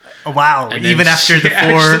Oh, wow. And Even after the 4...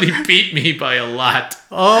 actually beat me by a lot.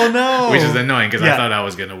 Oh, no. Which is annoying because I thought I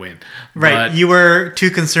was going to win. Right. But you were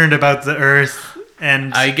too concerned about the Earth.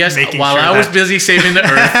 And I guess while I was busy saving the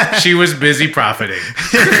Earth, she was busy profiting.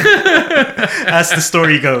 As the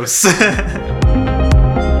story goes.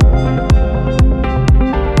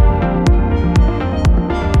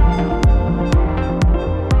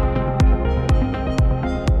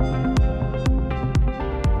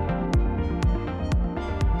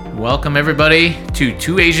 Welcome, everybody, to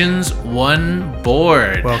Two Asians, One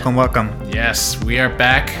Board. Welcome, welcome. Yes, we are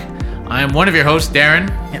back. I am one of your hosts, Darren.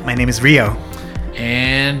 Yeah, my name is Rio.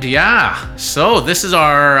 And so this is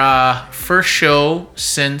our first show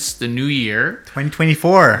since the new year.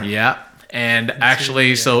 2024. Yeah. And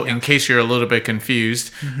actually, in case you're a little bit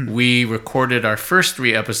confused, we recorded our first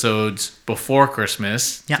 3 episodes before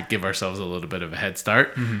Christmas to give ourselves a little bit of a head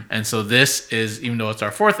start. And so this is, even though it's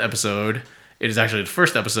our 4th episode, it is actually the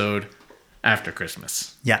first episode after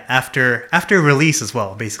Christmas. Yeah, after release as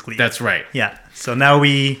well, basically. That's right. Yeah. So now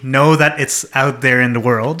we know that it's out there in the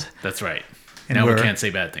world. That's right. And now we can't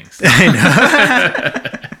say bad things. I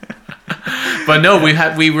know. But no,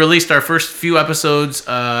 we released our first few episodes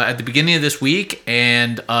at the beginning of this week,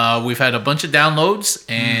 and we've had a bunch of downloads.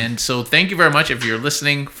 And so thank you very much if you're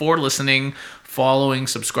listening, following,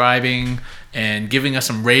 subscribing, and giving us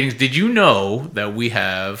some ratings. Did you know that we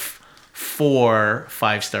have 4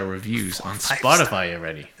 5-star reviews on Spotify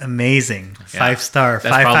already? Amazing. Yeah. 5-star.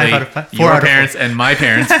 That's 5 probably out of 5. Your parents and my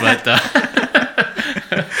parents, but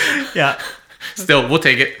yeah. Still, we'll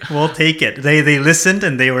take it. We'll take it. They listened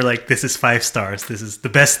and they were like, this is 5 stars. This is the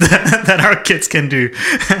best that our kids can do.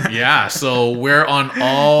 Yeah, so we're on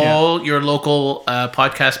all your local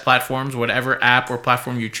podcast platforms, whatever app or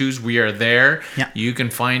platform you choose, we are there. Yeah. You can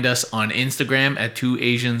find us on Instagram at Two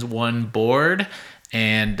Asians One Board.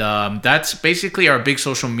 And that's basically our big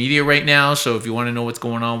social media right now. So if you want to know what's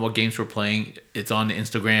going on, what games we're playing, it's on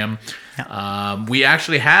Instagram. Yeah. We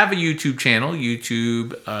actually have a YouTube channel,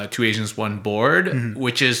 Two Asians One Board,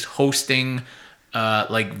 which is hosting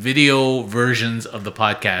like video versions of the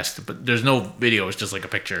podcast. But there's no video, it's just like a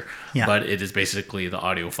picture. Yeah. But it is basically the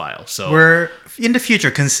audio file. So we're in the future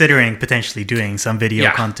considering potentially doing some video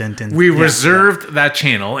content. And we reserved that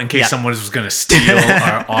channel in case someone was going to steal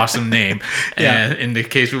our awesome name, and in the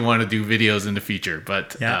case we want to do videos in the future.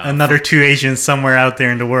 But another 2 Asians somewhere out there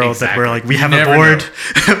in the world that we're like, we have a board.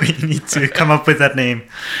 We need to come up with that name.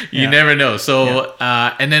 You never know. So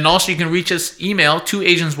and then also you can reach us email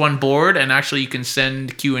TwoAsiansOneBoard, and actually you can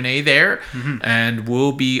send Q&A there, and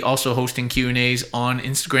we'll be also hosting Q&As on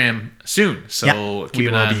Instagram soon, so keep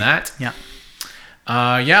an eye on that.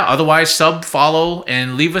 Otherwise, follow,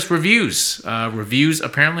 and leave us reviews. Reviews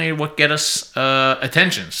apparently are what get us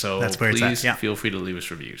attention, so that's where please feel free to leave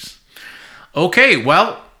us reviews. Okay,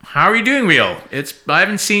 well, how are you doing, Rio? I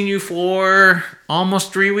haven't seen you for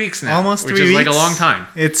almost 3 weeks now. Which is like a long time.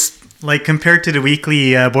 It's like compared to the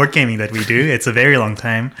weekly board gaming that we do, it's a very long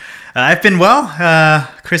time. I've been well.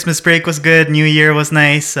 Christmas break was good. New Year was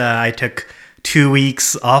nice. I took 2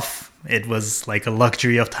 weeks off. It was like a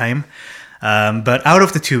luxury of time. But out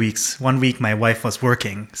of the 2 weeks, 1 week my wife was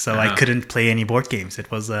working, so I couldn't play any board games. It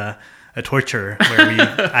was a torture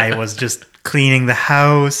where I was just cleaning the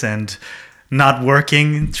house and not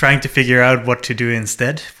working, trying to figure out what to do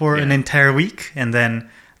instead for an entire week. And then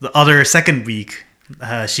the second week,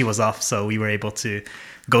 she was off, so we were able to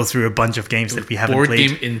go through a bunch of games that we haven't played.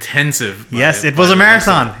 Board game intensive. Yes, it was a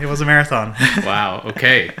marathon. It was a marathon. Wow.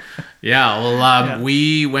 Okay. Yeah. Well,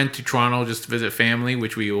 we went to Toronto just to visit family,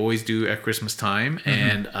 which we always do at Christmas time,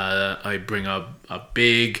 and I bring up a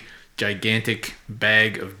big, gigantic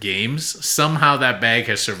bag of games. Somehow that bag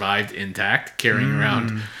has survived intact, carrying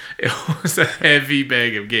around. It was a heavy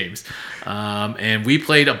bag of games. And we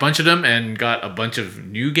played a bunch of them and got a bunch of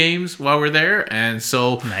new games while we're there. And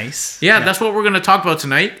so, nice. Yeah, that's what we're going to talk about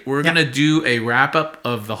tonight. We're going to do a wrap up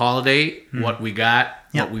of the holiday, what we got,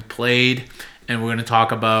 what we played, and we're going to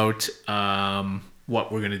talk about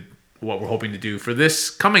what we're hoping to do for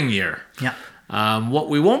this coming year. Yeah. What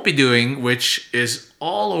we won't be doing, which is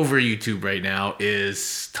all over YouTube right now,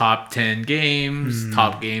 is top 10 games,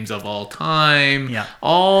 top games of all time. Yeah.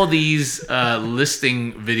 All these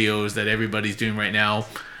listing videos that everybody's doing right now.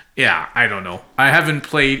 Yeah, I don't know. I haven't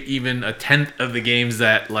played even a 10th of the games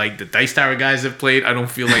that like the Dice Tower guys have played. I don't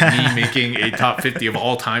feel like me making a top 50 of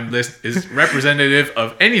all time list is representative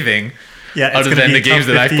of anything. Other than the games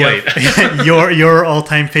that I've played. your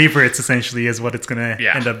all-time favorites essentially is what it's going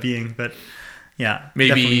to end up being. But yeah,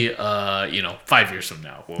 maybe 5 years from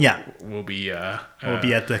now, we'll be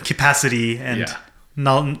at the capacity and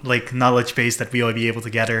knowledge base that we will be able to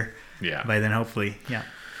gather by then, hopefully. Yeah.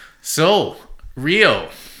 So, Rio,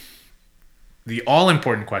 the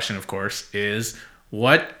all-important question, of course, is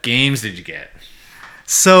what games did you get?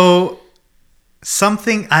 So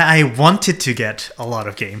something I wanted to get a lot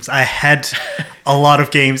of games. I had a lot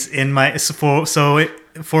of games in my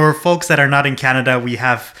for folks that are not in Canada, we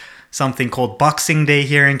have something called Boxing Day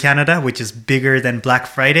here in Canada, which is bigger than Black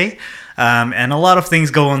Friday, and a lot of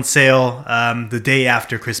things go on sale the day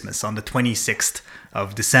after Christmas on the 26th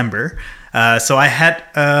of December. So I had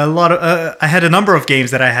I had a number of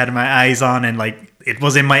games that I had my eyes on, and like it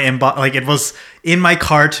was in my inbox, like it was in my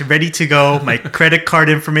cart, ready to go. My credit card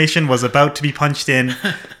information was about to be punched in.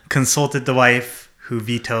 Consulted the wife, who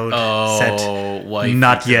vetoed. Said, wife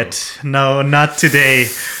 "Not veto. yet. No, not today."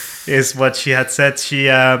 Is what she had said. She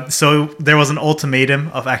so there was an ultimatum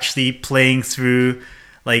of actually playing through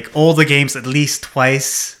like all the games at least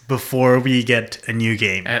twice before we get a new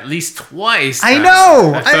game. At least twice. I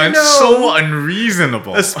know. That's so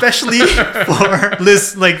unreasonable. Especially for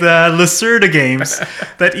the Lacerda games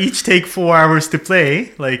that each take 4 hours to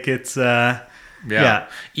play. Like it's yeah.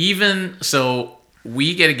 Even so,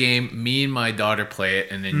 we get a game, me and my daughter play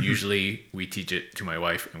it, and then usually we teach it to my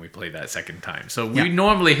wife and we play that second time. So we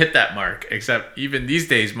normally hit that mark, except even these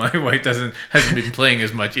days my wife hasn't been playing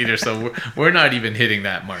as much either, so we're not even hitting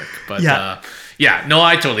that mark. But no,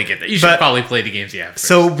 I totally get that. You should probably play the games you have first.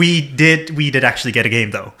 So we did actually get a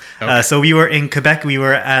game though. Okay. So we were in Quebec. We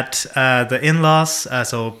were at the in-laws,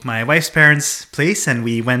 so my wife's parents' place, and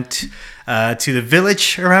we went to the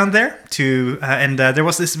village around there and there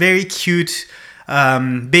was this very cute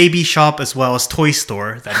baby shop as well as toy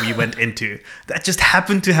store that we went into that just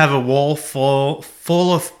happened to have a wall full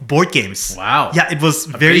of board games. Wow. Yeah, it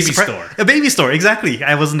was a baby store. A baby store, exactly.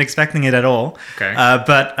 I wasn't expecting it at all. Okay.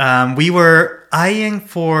 But we were eyeing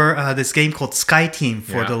for this game called Sky Team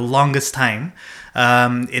for the longest time.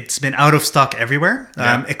 It's been out of stock everywhere,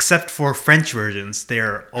 except for French versions.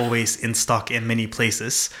 They're always in stock in many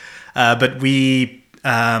places. But we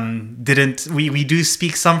we do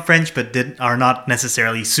speak some French, but are not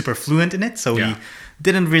necessarily super fluent in it, so we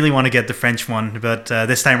didn't really want to get the French one. But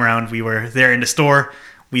this time around we were there in the store,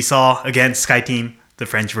 we saw again Sky Team, the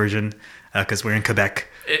French version, because we're in Quebec.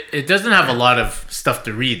 It doesn't have a lot of stuff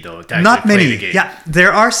to read though to not play many the game. Yeah,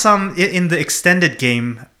 there are some in the extended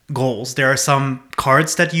game goals. There are some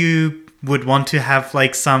cards that you would want to have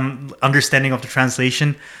like some understanding of the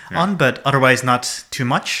translation on, but otherwise not too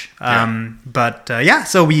much.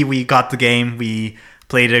 So we got the game. We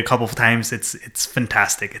played it a couple of times. It's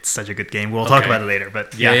fantastic. It's such a good game. We'll talk about it later.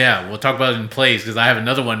 But we'll talk about it in plays, because I have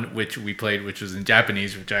another one which we played, which was in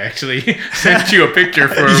Japanese, which I actually sent you a picture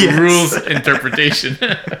for rules interpretation.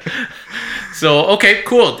 So, okay,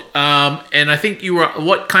 cool. And I think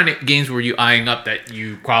what kind of games were you eyeing up that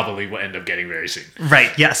you probably will end up getting very soon?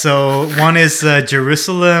 Right, yeah. So one is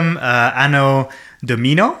Jerusalem Anno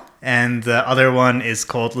Domino, and the other one is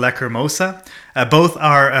called Lacrimosa. Both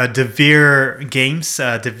are De Veer games.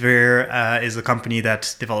 De Veer is a company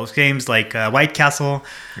that develops games like White Castle,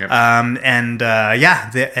 and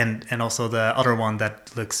also the other one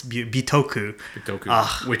that looks Bitoku,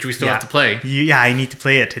 which we still have to play. I need to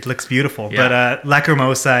play it. It looks beautiful. But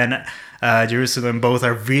Lacrimosa and Jerusalem both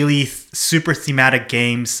are really super thematic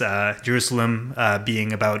games. Jerusalem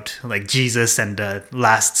being about like Jesus and the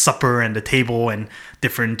Last Supper and the table and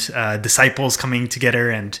different disciples coming together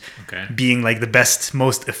and being like the best,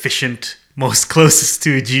 most efficient, most closest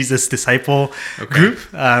to Jesus disciple group,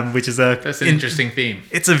 which is that's an interesting theme.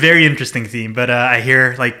 It's a very interesting theme, but I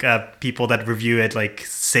hear like people that review it like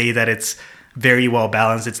say that it's very well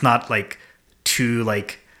balanced. It's not like too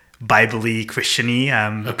like Bible-y,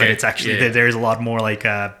 Christian-y, but it's actually there's a lot more like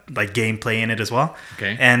gameplay in it as well.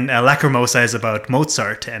 Okay. And Lacrimosa is about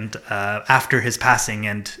Mozart and after his passing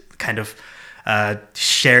and kind of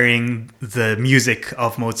sharing the music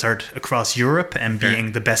of Mozart across Europe and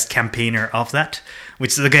being the best campaigner of that,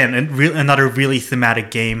 which is again another really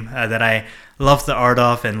thematic game that I love the art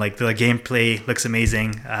of, and like the gameplay looks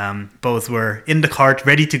amazing. Both were in the cart,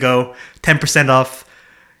 ready to go, 10% off.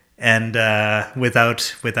 And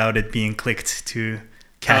without it being clicked to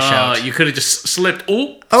cash out. You could have just slipped.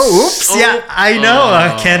 Oops. Yeah, I know.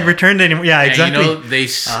 I can't return it anymore. Yeah, exactly. You know, they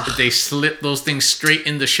slip those things straight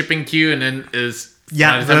in the shipping queue, and then by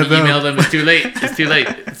the time you email them, it's too late. It's too late.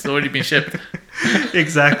 It's already been shipped.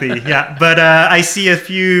 Exactly. Yeah, but I see a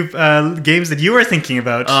few games that you were thinking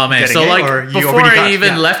about. Oh man! Getting So like or you before already I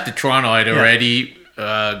even left to Toronto, I'd already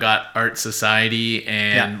got Art Society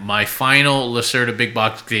and my final Lacerda big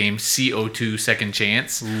box game, CO2 Second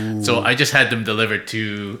Chance. Ooh. So I just had them delivered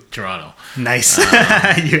to Toronto. Nice.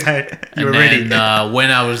 You were ready. When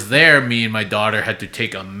I was there, me and my daughter had to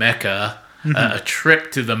take a mecha a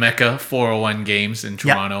trip to the Mecca 401 Games in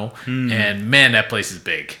Toronto, and man, that place is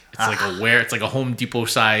big. It's like a Home Depot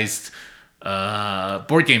sized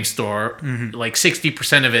board game store. Like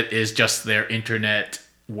 60% of it is just their internet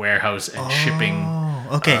warehouse and shipping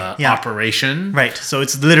operation. Right. So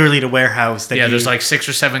it's literally the warehouse that there's like 6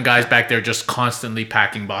 or 7 guys back there just constantly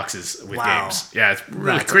packing boxes with games. Yeah, it's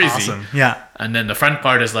really crazy. Awesome. Yeah. And then the front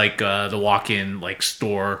part is like the walk-in like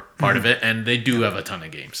store part of it, and they do have a ton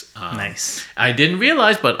of games. Nice. I didn't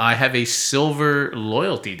realize, but I have a silver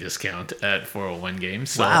loyalty discount at 401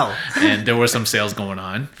 Games. So, wow. And there were some sales going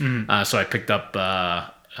on. So I picked up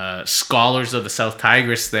Scholars of the South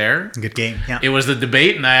Tigris there. Good game. Yeah. It was a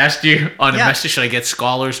debate, and I asked you on a message, should I get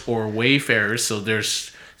Scholars or Wayfarers? So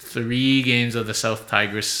there's 3 games of the South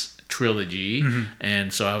Tigris trilogy,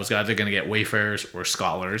 and so I was either going to get Wayfarers or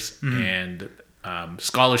Scholars, and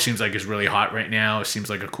Scholars seems like it's really hot right now. It seems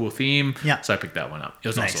like a cool theme, so I picked that one up. It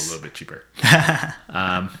was also a little bit cheaper.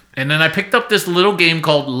 And then I picked up this little game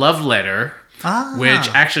called Love Letter, which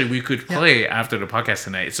actually we could play after the podcast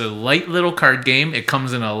tonight. It's a light little card game. It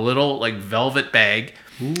comes in a little like velvet bag.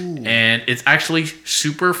 Ooh. And it's actually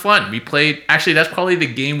super fun. That's probably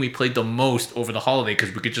the game we played the most over the holiday,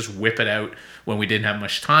 because we could just whip it out when we didn't have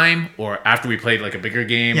much time, or after we played like a bigger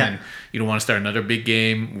game and you don't want to start another big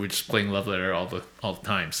game. We're just playing Love Letter all the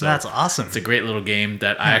time. So that's awesome. It's a great little game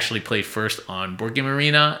that I actually played first on Board Game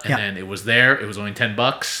Arena, and then it was there. It was only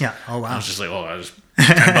 $10. Yeah. Oh wow. I was just like, I was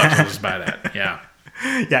 $10. I'll just buy that. Yeah.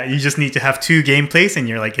 Yeah, you just need to have 2 gameplays, and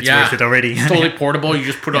you're like, it's worth it already. It's totally portable. You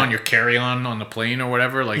just put it on your carry-on the plane or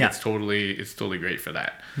whatever. Like it's totally great for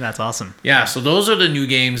that. That's awesome. Yeah, so those are the new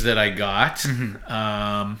games that I got.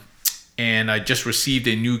 And I just received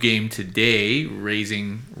a new game today,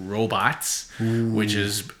 Raising Robots, which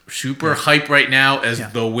is super hype right now as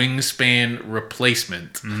the Wingspan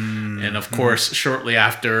replacement. And of course, shortly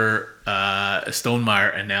after,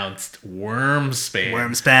 Stonemaier announced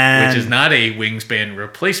Wormspan, which is not a Wingspan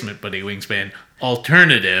replacement, but a Wingspan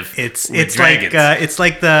alternative. It's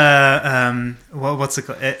like the what's it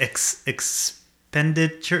called?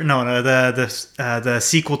 Expenditure? No, the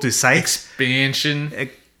sequel to Scythe. Expansion.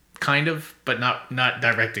 Kind of, but not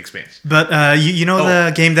direct expansion. But you know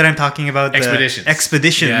the game that I'm talking about? Expeditions.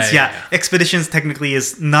 Expeditions, yeah. Expeditions technically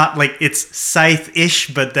is not like, it's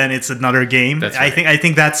Scythe-ish, but then it's another game. That's right. I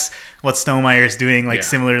think that's what Stonemaier is doing, like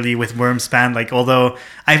similarly with Wormspan. Like, although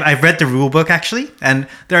I've read the rule book actually, and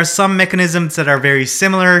there are some mechanisms that are very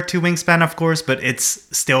similar to Wingspan, of course, but it's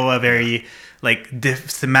still a very like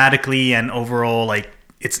thematically and overall, like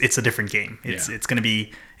it's a different game. It's going to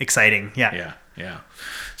be exciting. Yeah.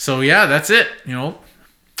 So that's it,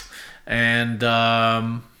 and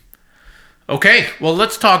okay, well,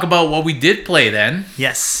 let's talk about what we did play then.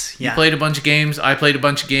 Yes. You played a bunch of games, I played a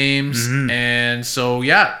bunch of games, and so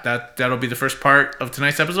that'll be the first part of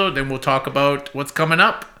tonight's episode. Then we'll talk about what's coming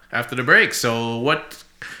up after the break. So what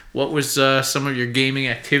was some of your gaming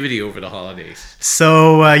activity over the holidays?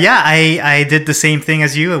 So, I did the same thing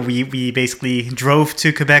as you. We basically drove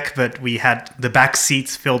to Quebec, but we had the back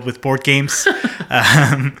seats filled with board games,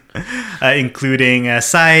 including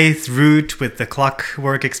Scythe, Root with the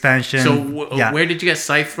Clockwork expansion. So where did you get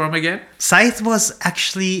Scythe from again? Scythe was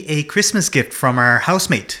actually a Christmas gift from our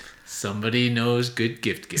housemate. Somebody knows good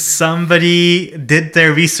gift giving. Somebody did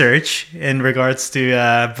their research in regards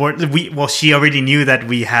to board. She already knew that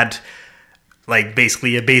we had like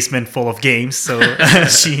basically a basement full of games, so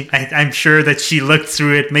I'm sure that she looked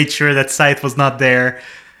through it, made sure that Scythe was not there,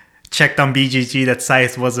 checked on BGG that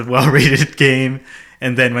Scythe was a well-rated game,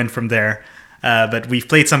 and then went from there. But we've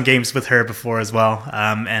played some games with her before as well,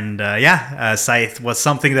 Scythe was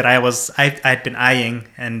something that I'd been eyeing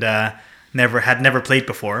and. Never played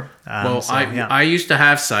before. I used to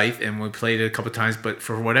have Scythe, and we played it a couple of times, but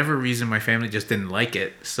for whatever reason, my family just didn't like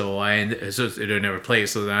it, so it never played.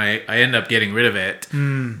 So then I ended up getting rid of it.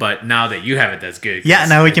 But now that you have it, that's good. Yeah,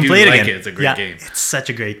 now we can play it again. It's a great game. It's such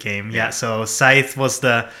a great game. Yeah. So Scythe was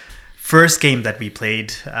the first game that we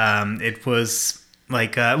played. It was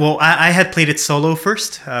like, I had played it solo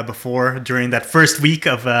first during that first week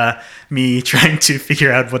of me trying to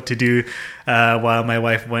figure out what to do while my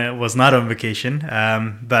wife was not on vacation.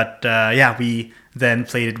 We then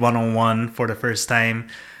played it one-on-one for the first time.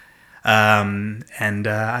 And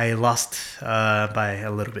I lost by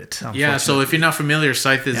a little bit. Yeah, so if you're not familiar,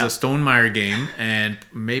 Scythe is a Stonemaier game, and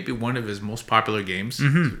maybe one of his most popular games.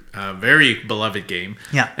 Very beloved game.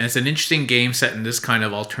 Yeah. And it's an interesting game set in this kind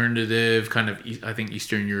of alternative, kind of, I think,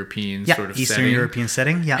 Eastern European sort of Eastern setting. European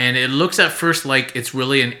setting, yeah. And it looks at first like it's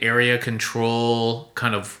really an area control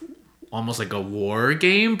kind of almost like a war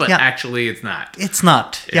game, but Yeah. actually it's not. It's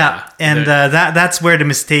not, yeah, Yeah. and that's where the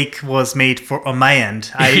mistake was made for on my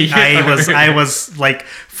end. I was like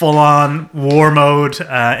full on war mode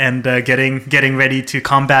and getting ready to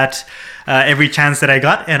combat every chance that I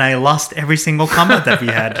got, and I lost every single combat that we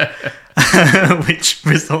had, which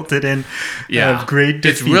resulted in great defeat.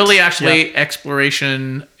 It's really actually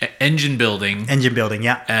exploration, engine building,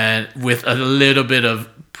 yeah. and with a little bit of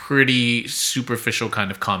pretty superficial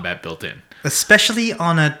kind of combat built in. Especially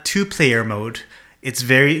on a 2-player mode, it's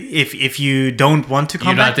very if you don't want to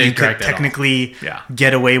combat, you could technically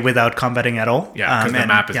get away without combating at all. Yeah, because the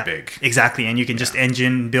map is big. Exactly, and you can just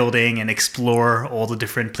engine building and explore all the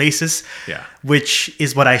different places. Yeah, which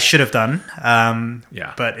is what I should have done.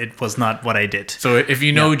 But it was not what I did. So if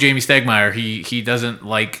you know Jamie Stegmaier, he doesn't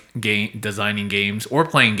like designing games or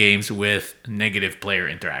playing games with negative player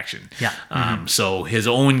interaction. Yeah. So his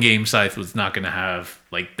own game site was not going to have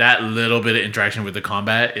like that little bit of interaction with the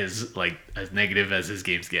combat is like as negative as his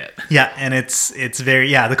games get. Yeah, and it's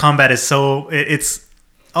very the combat is so it's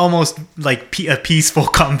almost like a peaceful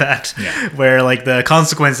combat where like the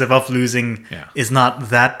consequence of losing is not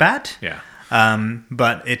that bad. Yeah.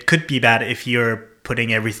 But it could be bad if you're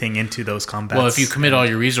putting everything into those combats. Well, if you commit all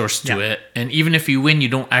your resources to it, and even if you win, you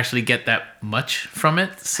don't actually get that much from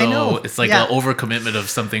it. So it's like an overcommitment of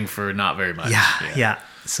something for not very much. Yeah.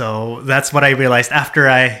 So that's what I realized after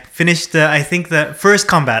I finished I think the first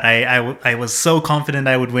combat. I was so confident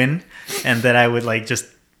I would win, and that I would like just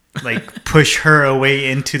like push her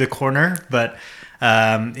away into the corner, but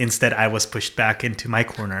instead I was pushed back into my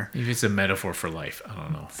corner. Maybe it's a metaphor for life. I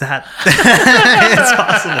don't know. That it's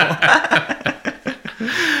possible.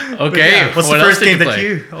 Okay. What's the first game that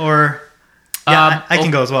you or? Yeah, I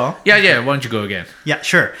can go as well. Yeah. Why don't you go again? Yeah,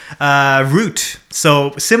 sure. Root.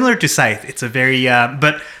 So similar to Scythe, it's a very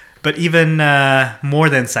but even more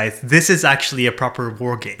than Scythe. This is actually a proper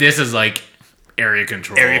war game. This is like area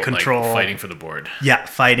control, like fighting for the board. Yeah,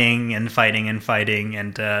 fighting and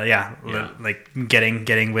like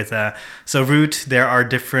getting with. So Root, there are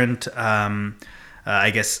different.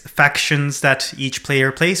 I guess factions that each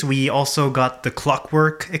player plays. We also got the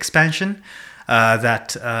Clockwork expansion.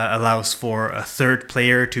 That allows for a third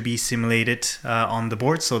player to be simulated on the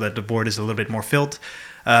board so that the board is a little bit more filled.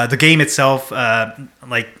 The game itself,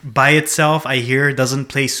 like by itself, I hear doesn't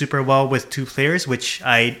play super well with 2 players, which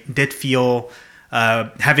I did feel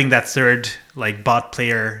having that third like bot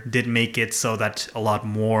player did make it so that a lot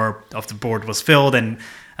more of the board was filled. And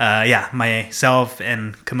myself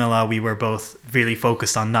and Camilla, we were both really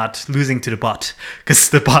focused on not losing to the bot, because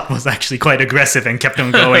the bot was actually quite aggressive and kept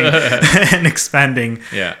on going and expanding.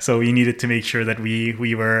 Yeah. So we needed to make sure that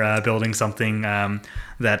we were building something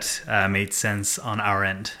that made sense on our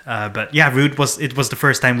end. But yeah, Root was the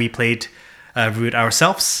first time we played Root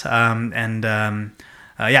ourselves,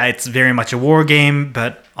 it's very much a war game,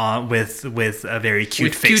 but with a very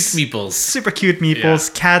cute face. Cute meeples. Super cute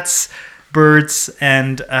meeples, cats, birds,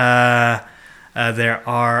 and there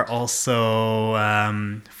are also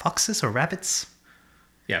foxes or rabbits.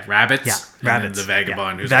 Yeah, rabbits. Yeah, rabbits. And the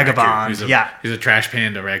vagabond. Yeah. Vagabond, He's a trash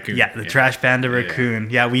panda raccoon. Yeah, the trash panda raccoon.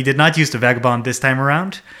 Yeah, we did not use the vagabond this time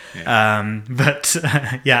around. Yeah. But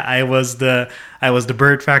I was the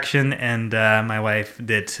bird faction, and my wife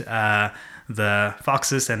did the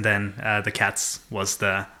foxes, and then the cats was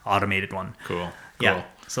the automated one. Cool. Yeah.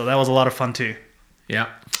 So that was a lot of fun too. Yeah.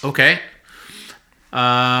 Okay.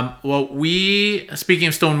 Well, speaking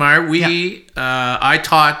of Stonemaier, I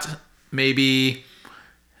taught maybe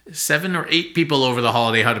 7 or 8 people over the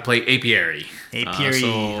holiday how to play Apiary.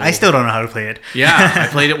 I still don't know how to play it. Yeah, I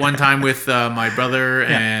played it one time with my brother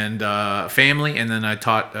and family, and then I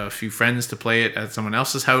taught a few friends to play it at someone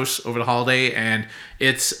else's house over the holiday. And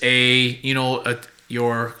it's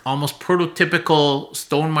your almost prototypical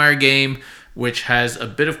Stonemaier game, which has a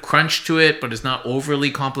bit of crunch to it, but it's not overly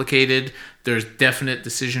complicated. There's definite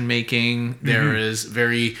decision making. Mm-hmm. There is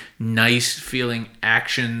very nice feeling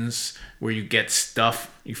actions where you get stuff.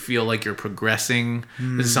 You feel like you're progressing.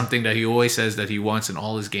 This is something that he always says that he wants in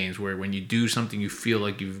all his games, where when you do something, you feel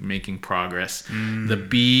like you're making progress. The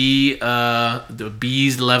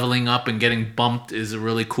bees leveling up and getting bumped is a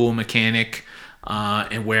really cool mechanic,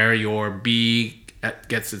 and where your bee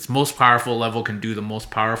gets its most powerful level, can do the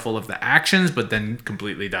most powerful of the actions, but then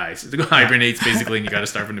completely dies. It hibernates basically, and you got to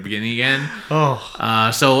start from the beginning again.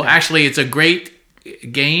 Actually, it's a great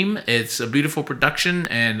game. It's a beautiful production,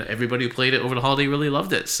 and everybody who played it over the holiday really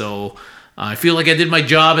loved it. So I feel like I did my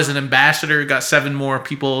job as an ambassador. Got 7 more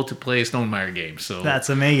people to play a Stonemaier game. So that's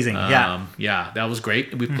amazing. That was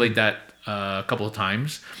great. We played that a couple of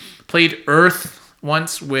times. Played Earth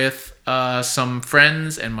once with some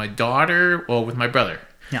friends and my daughter. Well, with my brother.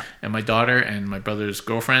 Yeah. And my daughter and my brother's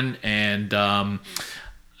girlfriend. And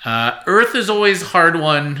Earth is always a hard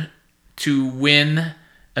one to win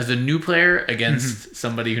as a new player against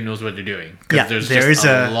somebody who knows what they're doing. Because there's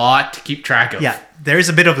a lot to keep track of. Yeah, there is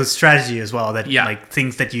a bit of a strategy as well, that like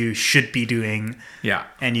things that you should be doing. Yeah.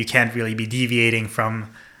 And you can't really be deviating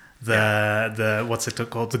from the what's it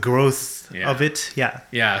called? The growth of it. Yeah.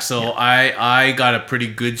 Yeah, so I got a pretty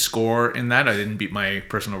good score in that. I didn't beat my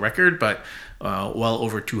personal record, but well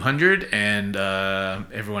over 200, and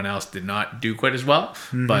everyone else did not do quite as well.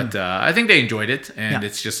 But I think they enjoyed it, and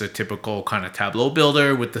it's just a typical kind of tableau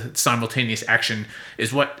builder with the simultaneous action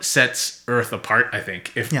is what sets Earth apart, I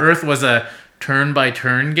think. If Earth was a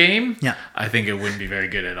turn-by-turn game, I think it wouldn't be very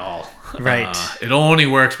good at all. Right. It only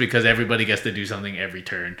works because everybody gets to do something every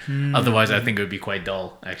turn. Otherwise, I think it would be quite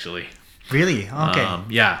dull, actually. Really?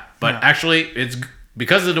 Okay. Actually, it's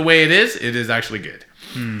because of the way it is actually good.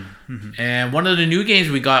 And one of the new games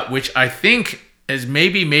we got, which I think has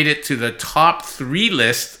maybe made it to the top 3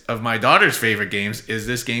 list of my daughter's favorite games, is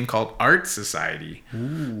this game called Art Society,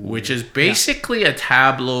 which is basically a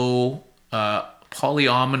tableau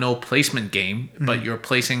polyomino placement game, but you're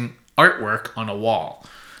placing artwork on a wall.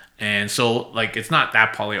 And so, like, it's not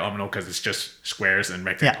that polyomino because it's just squares and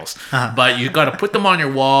rectangles. But you got to put them on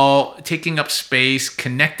your wall, taking up space,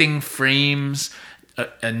 connecting frames,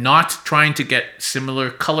 and not trying to get similar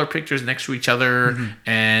color pictures next to each other,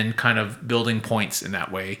 and kind of building points in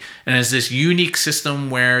that way. And it's this unique system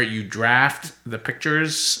where you draft the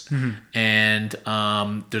pictures, and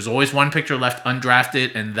there's always one picture left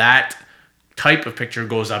undrafted, and that type of picture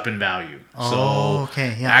goes up in value.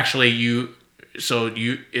 Actually,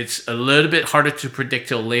 it's a little bit harder to predict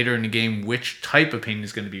till later in the game which type of painting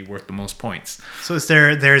is going to be worth the most points. So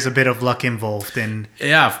there's a bit of luck involved in...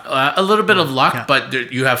 Yeah, a little bit of luck,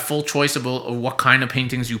 but you have full choice about what kind of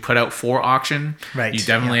paintings you put out for auction. Right. You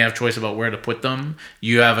definitely have choice about where to put them.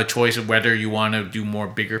 You have a choice of whether you want to do more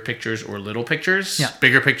bigger pictures or little pictures. Yeah.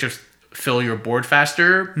 Bigger pictures fill your board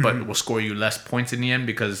faster, but will score you less points in the end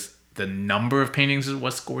because the number of paintings is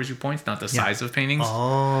what scores you points, not the size of paintings.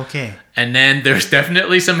 And then there's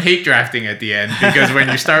definitely some hate drafting at the end, because when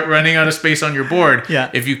you start running out of space on your board,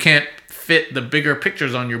 if you can't fit the bigger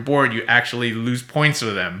pictures on your board, you actually lose points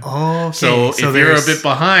for them. So if you're a bit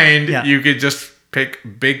behind, you could just pick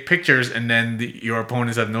big pictures, and then your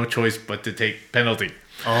opponents have no choice but to take penalty.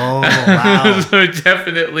 Wow. So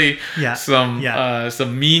definitely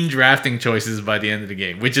some mean drafting choices by the end of the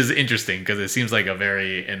game, which is interesting because it seems like a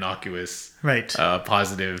very innocuous,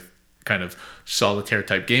 positive kind of solitaire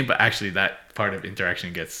type game, but actually that part of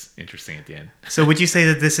interaction gets interesting at the end. So would you say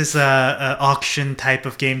that this is a auction type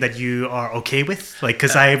of game that you are okay with? Like,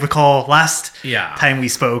 because I recall last time we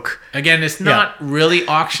spoke. Again, it's not really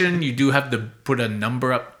auction. You do have to put a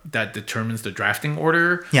number up that determines the drafting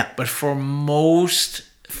order. But for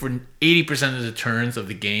 80% of the turns of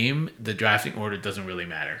the game, the drafting order doesn't really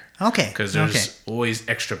matter. Because there's always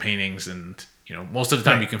extra paintings, and most of the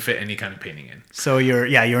time you can fit any kind of painting in. So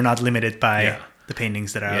you're not limited by the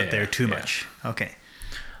paintings that are out there too much.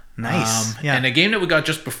 Nice. And a game that we got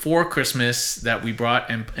just before Christmas that we brought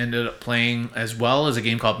and ended up playing as well is a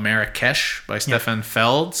game called Marrakesh by Stefan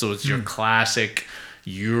Feld. So it's your classic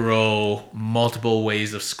Euro, multiple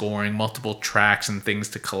ways of scoring, multiple tracks and things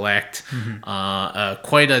to collect.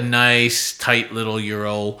 Quite a nice, tight little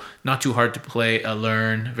Euro. Not too hard to play,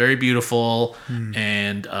 learn. Very beautiful,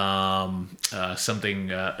 and an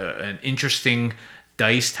interesting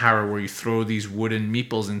dice tower where you throw these wooden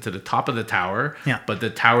meeples into the top of the tower. But the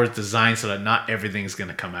tower is designed so that not everything's going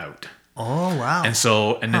to come out. And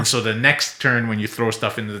so the next turn when you throw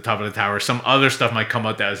stuff into the top of the tower, some other stuff might come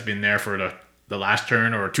out that has been there for the last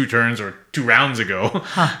turn or 2 turns or 2 rounds ago.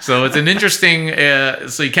 So it's an interesting,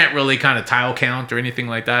 so you can't really kind of tile count or anything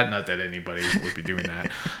like that. Not that anybody would be doing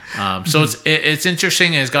that. So it's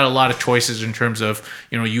interesting, and it's got a lot of choices in terms of,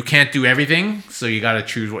 you can't do everything. So you got to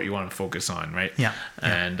choose what you want to focus on, right?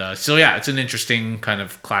 And it's an interesting kind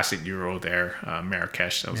of classic Euro there.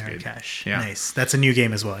 Marrakesh, that was good. Nice. That's a new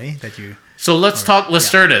game as well, eh? So let's talk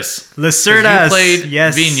Lacerdas. Lacerdas. You played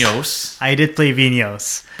Vinhos. I did play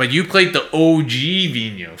Vinhos. But you played the OG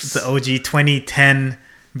Vinhos. The OG 2010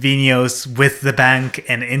 Vinhos with the bank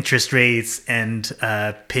and interest rates and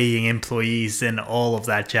paying employees and all of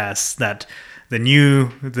that jazz. That the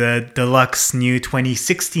deluxe new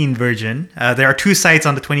 2016 version. There are 2 sites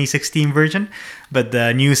on the 2016 version, but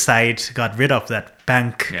the new site got rid of that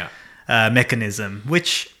bank mechanism,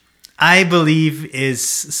 which I believe is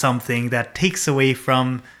something that takes away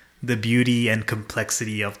from the beauty and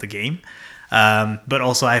complexity of the game. But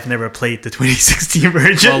also, I've never played the 2016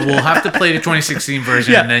 version. Well, we'll have to play the 2016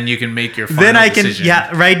 version, and then you can make your final then I can. decision.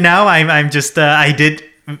 Yeah, right now I'm just. I did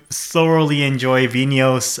thoroughly enjoy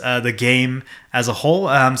Vinhos, the game as a whole.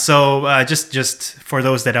 Just for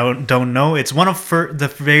those that don't know, it's one of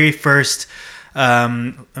the very first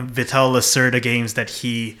Vital Lacerda games that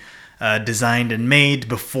he designed and made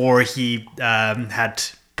before he had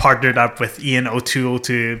partnered up with Ian O'Toole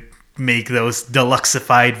to make those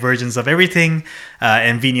deluxeified versions of everything.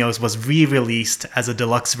 And Vinhos was re-released as a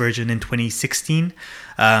deluxe version in 2016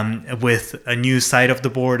 with a new side of the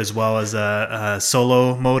board as well as a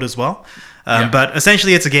solo mode as well. But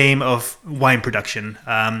essentially, it's a game of wine production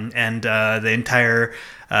and the entire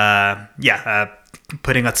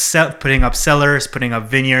putting up cellars, putting up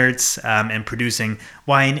vineyards, and producing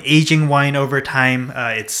wine, aging wine over time.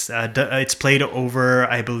 It's played over,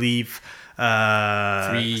 I believe,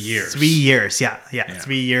 3 years. 3 years, yeah.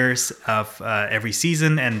 3 years of every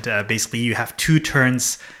season, and basically you have 2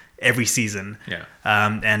 turns every season. Yeah.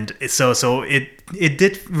 And so it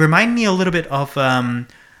did remind me a little bit of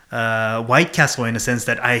White Castle in a sense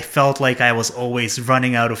that I felt like I was always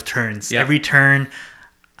running out of turns. Yeah. Every turn,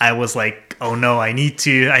 I was like, oh no, I need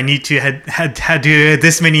to had do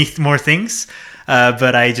this many more things,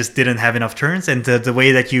 but I just didn't have enough turns. And the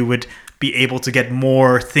way that you would be able to get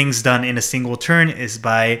more things done in a single turn is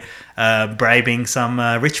by bribing some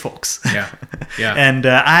rich folks. Yeah. And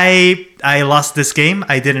I lost this game.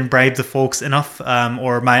 I didn't bribe the folks enough,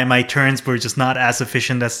 or my turns were just not as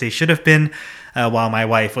efficient as they should have been. While my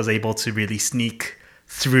wife was able to really sneak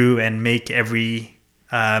through and make every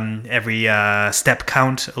step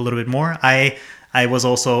count a little bit more. I was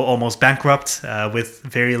also almost bankrupt with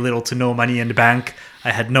very little to no money in the bank. I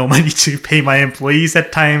had no money to pay my employees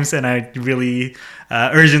at times, and I really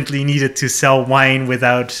urgently needed to sell wine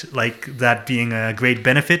without like that being a great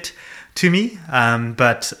benefit to me.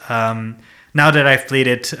 But now that I've played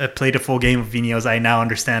a full game of Vinhos, I now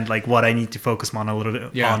understand like what I need to focus on a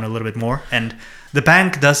little bit more. And the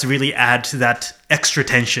bank does really add that extra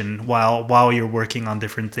tension while you're working on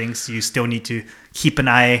different things. You still need to keep an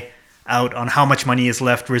eye out on how much money is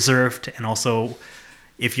left reserved, and also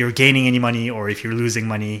if you're gaining any money or if you're losing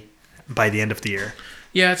money by the end of the year.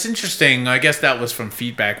 Yeah, it's interesting. I guess that was from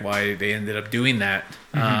feedback why they ended up doing that.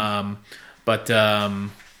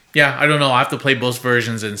 Yeah, I don't know. I have to play both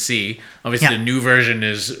versions and see. Obviously, the new version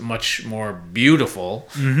is much more beautiful,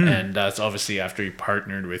 and that's obviously after he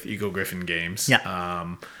partnered with Eagle Griffin Games.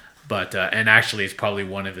 Yeah. And actually, it's probably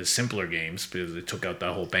one of his simpler games because it took out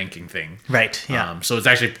that whole banking thing. Right. Yeah. So it's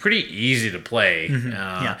actually pretty easy to play.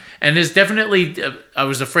 And it's definitely. I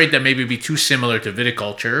was afraid that maybe it'd be too similar to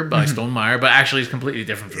Viticulture by Stonemaier, but actually, it's completely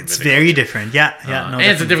different from. It's very different. Yeah. And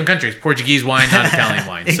it's a different country. It's Portuguese wine, not Italian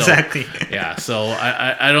wine. Exactly. So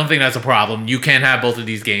I don't think that's a problem. You can have both of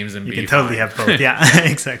these games and you can totally have both. Yeah.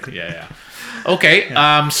 Exactly. Yeah. Okay,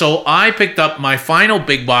 so I picked up my final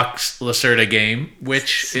big box Lacerda game,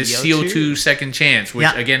 which is CO2 Second Chance,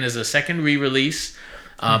 which again is a second re-release,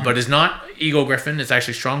 but is not Eagle Griffin. It's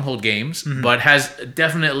actually Stronghold Games, but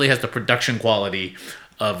definitely has the production quality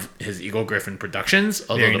of his Eagle Griffin productions,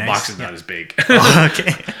 although the box is not as big.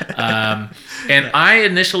 Okay. And I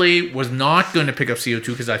initially was not going to pick up CO2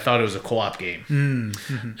 because I thought it was a co-op game.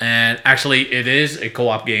 And actually, it is a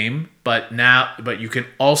co-op game, but you can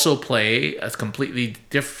also play a completely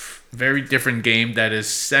very different game that is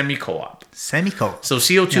semi-co-op. Semi-co-op. So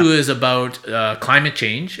CO2 is about climate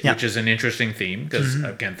change, which is an interesting theme because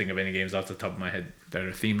I can't think of any games off the top of my head that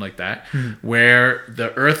are themed like that, where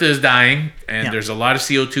the Earth is dying and there's a lot of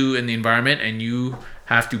CO2 in the environment, and you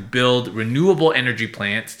have to build renewable energy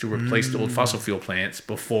plants to replace the old fossil fuel plants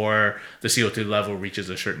before the CO2 level reaches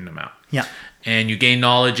a certain amount. Yeah. And you gain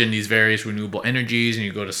knowledge in these various renewable energies, and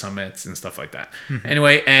you go to summits and stuff like that.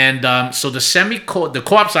 Anyway, and so the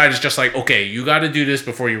co-op side is just like, okay, you got to do this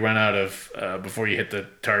before you run out of before you hit the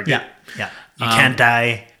target. Yeah. You can't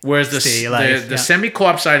die. Whereas the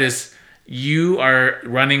semi-co-op side is you are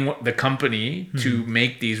running the company to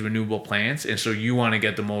make these renewable plants, and so you want to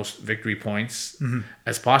get the most victory points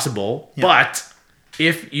as possible. Yeah. But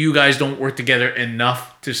if you guys don't work together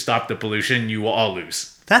enough to stop the pollution, you will all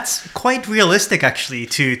lose. That's quite realistic, actually,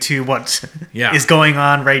 to what is going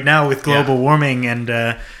on right now with global warming,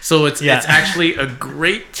 and so it's actually a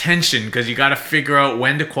great tension because you got to figure out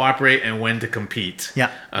when to cooperate and when to compete.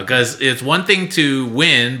 Yeah, because it's one thing to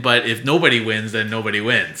win, but if nobody wins, then nobody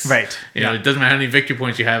wins. Right. You know, it doesn't matter how many victory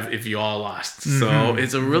points you have if you all lost. So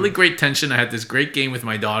it's a really great tension. I had this great game with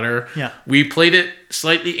my daughter. Yeah, we played it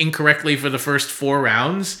slightly incorrectly for the first 4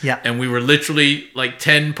 rounds. Yeah. And we were literally like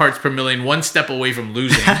 10 parts per million, one step away from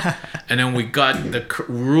losing. And then we got the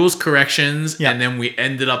rules corrections, Yeah. and then we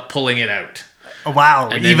ended up pulling it out. Wow.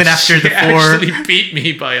 And Even then after she the 4. actually beat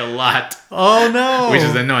me by a lot. Oh, no. Which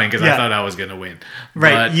is annoying because Yeah. I thought I was going to win.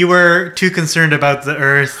 Right. But You were too concerned about the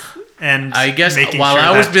Earth. And I guess making while sure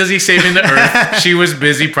I was that- busy saving the Earth, she was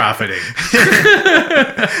busy profiting.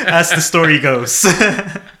 as the story goes.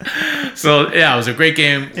 So yeah, it was a great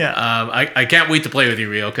game. Yeah. I can't wait to play with you,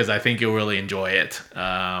 Rio, because I think you'll really enjoy it.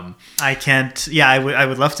 I can't. Yeah, I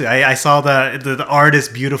would love to. I saw the art is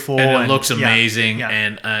beautiful And it looks yeah, amazing, yeah.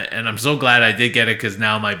 and I'm so glad I did get it because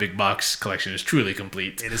now my big box collection is truly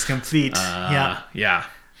complete. It is complete. Yeah.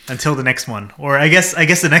 Until the next one, or I guess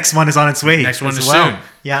the next one is on its way. Next one as is well. soon.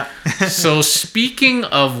 Yeah. So speaking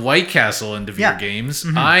of White Castle and Devere Yeah. games,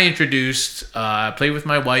 I introduced, played with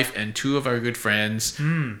my wife and 2 of our good friends,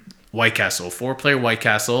 White Castle, 4-player White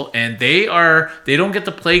Castle, and they don't get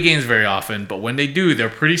to play games very often, but when they do, they're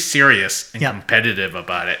pretty serious and Yeah. competitive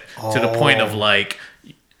about it, to the point of like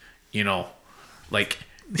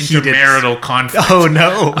Heated. intermarital conflict. Oh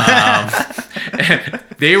no.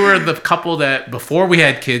 They were the couple that before we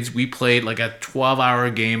had kids, we played like a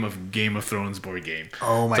 12-hour game of Game of Thrones board game.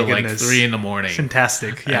 Oh my till goodness. like 3 a.m.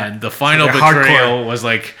 Fantastic. Yeah. And the final they're betrayal was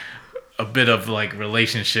like a bit of like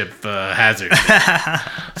relationship hazard.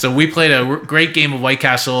 So we played a great game of White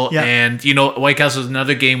Castle, Yeah. and White Castle is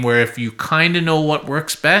another game where if you kind of know what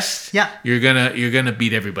works best, Yeah. you're gonna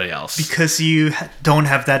beat everybody else. Because you don't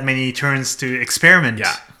have that many turns to experiment.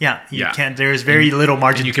 Yeah. Yeah. You Yeah. can't. There's very little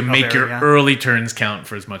margin. And you can of make error, your yeah. early turns count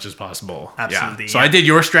for as much as possible. Absolutely, So yeah. I did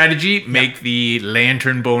your strategy, make the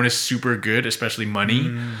lantern bonus super good, especially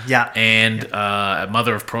money. Yeah. And a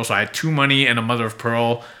Mother of Pearl. So I had 2 money and a Mother of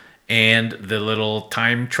Pearl and the little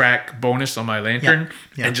time track bonus on my lantern.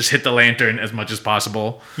 Yeah. And just hit the lantern as much as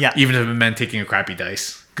possible. Yeah. Even if it meant taking a crappy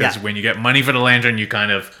dice. Because Yeah. when you get money for the lantern, you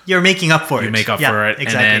kind of You're making up for it. you make up Yeah, for it.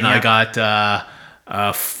 Exactly. And then I got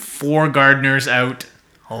 4 gardeners out.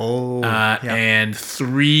 Oh. And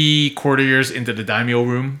 3 quarter-years into the daimyo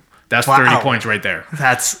room. That's Wow. 30 points right there.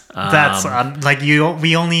 That's like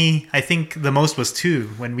we only, I think the most was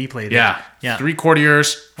 2 when we played Yeah. it. Yeah. 3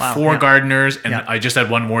 quarter-years, Wow, 4 yeah. gardeners, and Yeah. I just had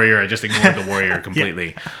 1 warrior. I just ignored the warrior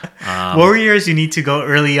completely. Warriors, you need to go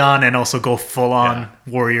early on and also go full on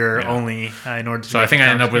warrior only in order to. So I think I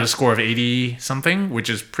ended up with a score of 80 something, which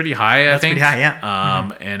is pretty high, I think. pretty high, yeah.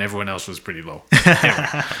 And everyone else was pretty low.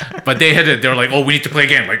 Anyway. But they were like, oh, we need to play a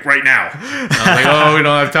game, like right now. And I was like, oh, we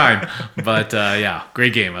don't have time. But yeah,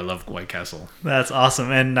 great game. I love White Castle. That's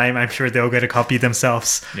awesome, and I'm sure they'll get a copy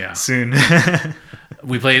themselves. Yeah. Soon.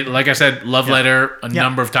 We played, like I said, Love Letter a Yeah.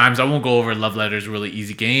 number of times. I won't go over Love Letter's really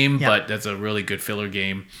easy game, Yeah. but that's a really good filler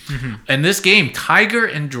game. And this game, Tiger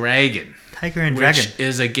and Dragon, Tiger and which Dragon.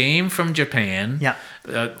 is a game from Japan. Yeah.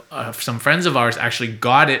 Some friends of ours actually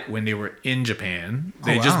got it when they were in Japan.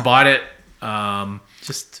 They wow. just bought it.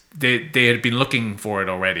 Just They had been looking for it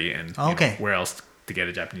already, and Okay. where else to get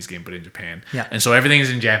a Japanese game but in Japan? Yeah. And so everything is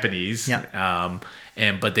in Japanese. Yeah.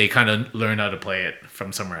 But they kind of learned how to play it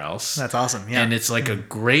from somewhere else. that's awesome. Yeah. And it's like a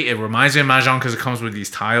great. It reminds me of Mahjong because it comes with these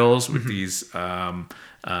tiles with these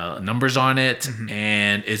numbers on it,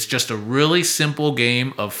 and it's just a really simple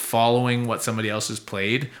game of following what somebody else has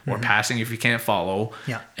played or passing if you can't follow.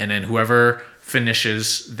 Yeah. And then whoever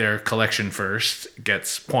finishes their collection first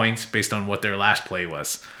gets points based on what their last play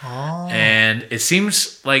was. Oh. And it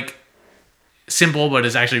seems like simple, but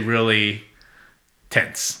it's actually really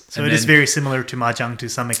tense. So And it is then- very similar to Mahjong to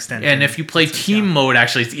some extent. and if you play team mode,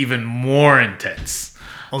 actually, it's even more intense.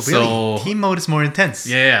 Oh, really? So, Team mode is more intense.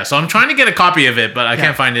 yeah. So I'm trying to get a copy of it, but I Yeah.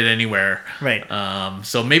 can't find it anywhere. Right.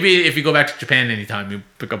 So maybe if you go back to Japan anytime, you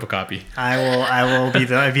pick up a copy. I will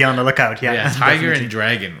be on the lookout. Yeah. Yeah, Tiger definitely. and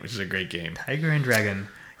Dragon, which is a great game. Tiger and Dragon.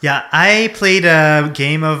 Yeah, I played a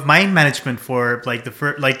game of mind management for like the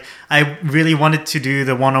first. Like I really wanted to do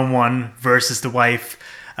the one-on-one versus the wife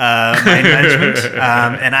mind management,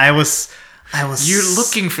 and I was. You're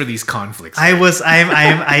looking for these conflicts.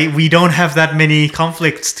 We don't have that many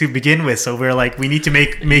conflicts to begin with, so we're like, we need to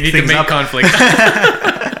make you need to things make up. conflict.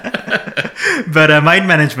 But mind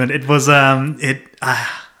management, it was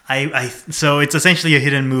so it's essentially a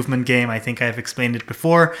hidden movement game. I think I've explained it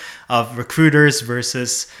before, of recruiters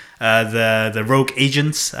versus the rogue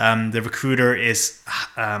agents. The recruiter is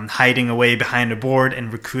hiding away behind a board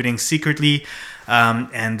and recruiting secretly,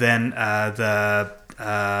 and then the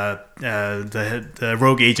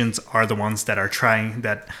rogue agents are the ones that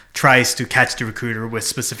tries to catch the recruiter with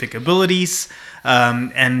specific abilities, so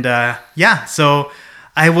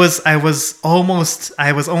I was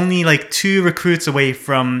only like 2 recruits away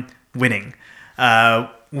from winning,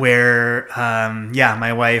 where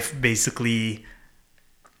my wife basically,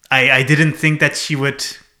 I didn't think that she would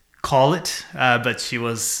call it, but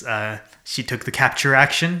she took the capture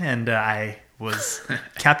action, and I was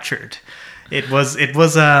captured. It was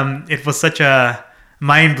such a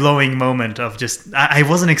mind-blowing moment of just, I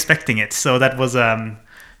wasn't expecting it. So that was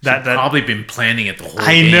That probably been planning it the whole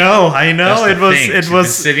I game. know. It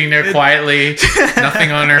was sitting there quietly,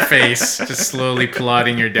 nothing on her face, just slowly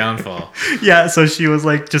plotting your downfall. Yeah, so she was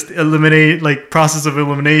like just process of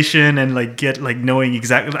elimination and knowing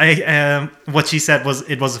exactly what she said was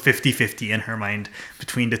it was a 50-50 in her mind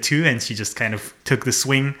between the two, and she just kind of took the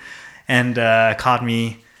swing and caught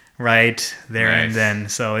me right there and then.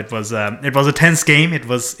 So it was a tense game. It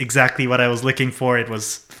was exactly what I was looking for. It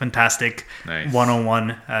was fantastic. Nice.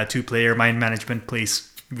 1-on-1 2-player mind management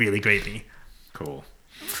plays really greatly. Cool.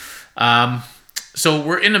 So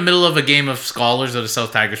we're in the middle of a game of Scholars of the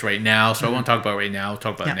South Tigers right now, so I won't talk about it right now. I'll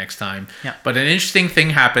talk about it next time. Yeah. But an interesting thing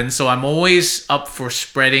happened. So I'm always up for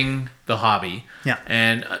spreading the hobby. Yeah.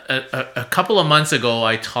 And a couple of months ago,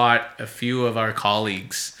 I taught a few of our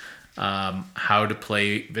colleagues how to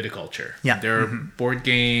play viticulture. Yeah. They're board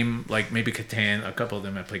game, like maybe Catan. A couple of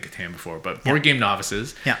them have played Catan before, but board game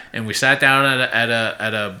novices. Yeah. And we sat down at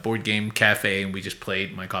a board game cafe, and we just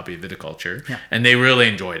played my copy of Viticulture. Yeah. And they really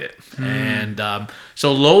enjoyed it. And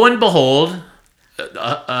so lo and behold,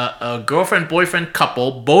 a girlfriend boyfriend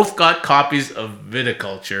couple both got copies of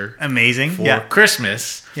Viticulture. Amazing. For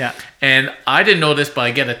Christmas. Yeah. And I didn't know this, but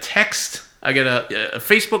I get a text. I get a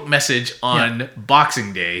Facebook message on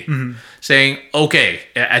Boxing Day saying, okay,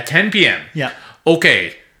 at 10 p.m. Yeah.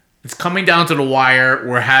 Okay, it's coming down to the wire.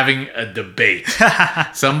 We're having a debate.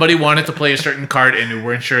 Somebody wanted to play a certain card and they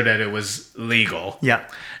weren't sure that it was legal. Yeah.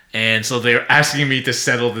 And so they were asking me to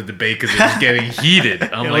settle the debate because it was getting heated.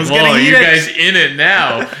 I'm like, getting whoa, are you heated. guys in it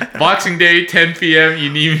now? Boxing Day, 10 p.m.,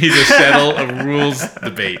 you need me to settle a rules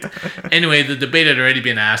debate. Anyway, the debate had already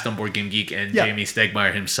been asked on Board Game Geek, and Jamie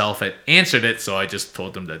Stegmeyer himself had answered it, so I just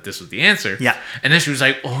told them that this was the answer. Yeah. And then she was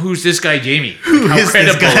like, oh, who's this guy, Jamie? Who is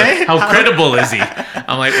this guy? How credible is he?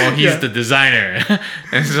 I'm like, well, he's the designer.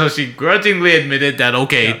 And so she grudgingly admitted that,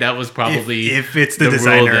 okay, that was probably if it's the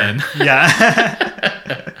designer designer. then. Yeah.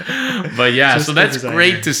 But yeah, Just so the that's designer.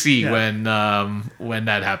 great to see when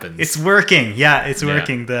that happens. It's working. Yeah, it's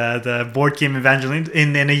working. The board game evangelism,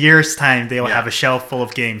 in a year's time, they will have a shelf full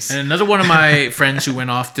of games. And another one of my friends who went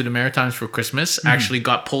off to the Maritimes for Christmas actually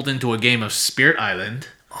got pulled into a game of Spirit Island.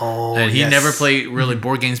 Oh, And he never played really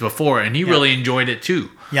board games before, and he really enjoyed it too.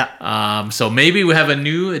 Yeah. So maybe we have a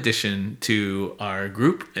new addition to our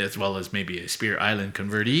group, as well as maybe a Spirit Island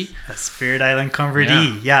convertee. A Spirit Island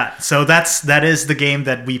convertee. Yeah. So that is the game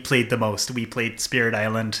that we played the most. We played Spirit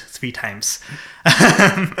Island 3 times.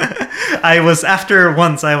 I was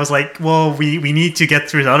like, well, we need to get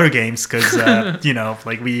through the other games because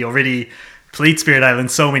we already played Spirit Island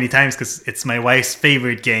so many times because it's my wife's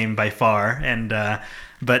favorite game by far, and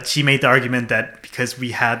but she made the argument that because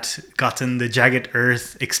we had gotten the Jagged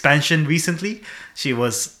Earth expansion recently, she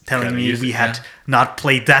was telling me we had not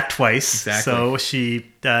played that twice. Exactly. So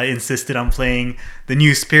she insisted on playing the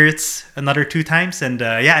new Spirits another 2 times. And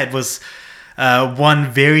it was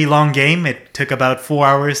one very long game. It took about 4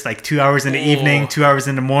 hours, like 2 hours in the evening, 2 hours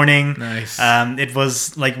in the morning. Nice. It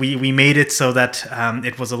was like we made it so that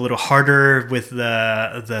it was a little harder with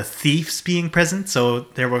the thieves being present. So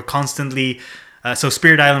there were constantly... So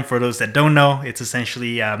Spirit Island, for those that don't know, it's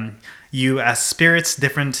essentially you as spirits,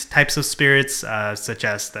 different types of spirits, such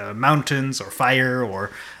as the mountains or fire or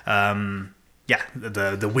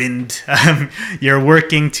the wind. You're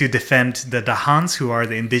working to defend the Dahans, who are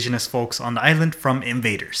the indigenous folks on the island, from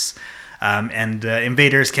invaders. And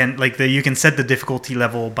invaders you can set the difficulty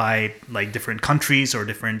level by like different countries or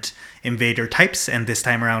different invader types. And this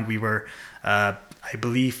time around, we were I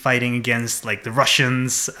believe fighting against like the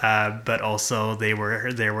Russians, but also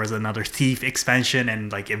there was another thief expansion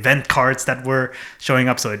and like event cards that were showing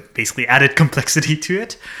up, so it basically added complexity to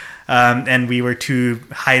it. And we were 2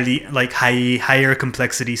 higher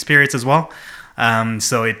complexity spirits as well.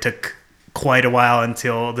 So it took quite a while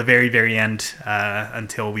until the very, very end,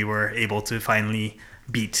 until we were able to finally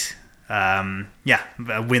win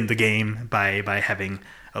the game by having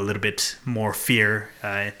a little bit more fear.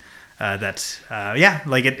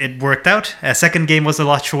 It worked out. Second game was a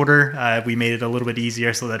lot shorter. We made it a little bit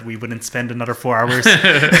easier so that we wouldn't spend another 4 hours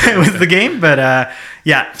with the game. But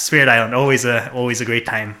Spirit Island, always a great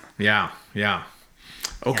time. Yeah.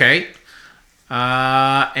 Okay.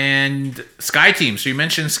 And Sky Team. So you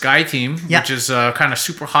mentioned Sky Team, which is a kind of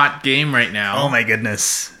super hot game right now. Oh my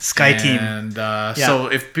goodness. Sky Team. And so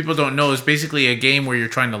if people don't know, it's basically a game where you're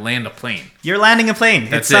trying to land a plane. You're landing a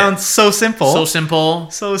plane. It sounds so simple. So simple.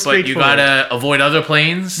 So straightforward. But you gotta avoid other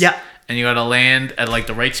planes. Yeah. And you gotta land at like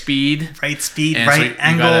the right speed. Right speed, and right so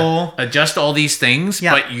angle. Adjust all these things.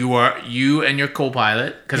 Yeah. But you and your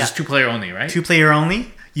co-pilot, because it's 2-player only, right? 2-player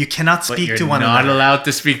only. You cannot speak to one another. You're not allowed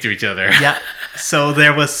to speak to each other. Yeah. So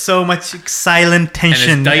there was so much silent tension.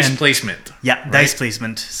 And it's dice placement. Yeah, right? Dice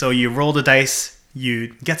placement. So you roll the dice,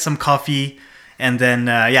 you get some coffee, and then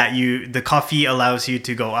the coffee allows you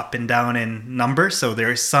to go up and down in numbers. So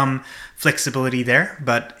there is some flexibility there,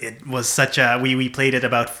 but it was such a we played it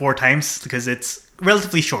about 4 times because it's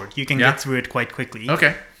relatively short. You can get through it quite quickly.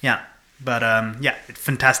 Okay. Yeah. But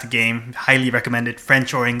fantastic game. Highly recommended.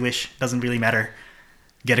 French or English, doesn't really matter.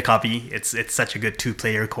 Get a copy. It's such a good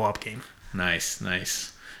 2-player co-op game. Nice.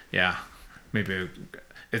 Yeah. Maybe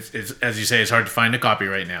it's as you say, it's hard to find a copy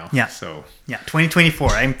right now. Yeah. So 2024.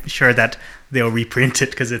 I'm sure that they'll reprint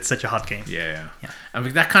it because it's such a hot game. Yeah. I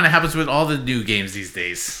mean, that kind of happens with all the new games these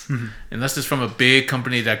days. Mm-hmm. Unless it's from a big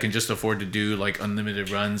company that can just afford to do like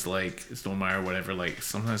unlimited runs, like Stonemaier or whatever. Like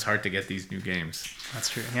sometimes it's hard to get these new games. That's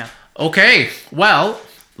true. Yeah. Okay. Well,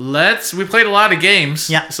 we played a lot of games.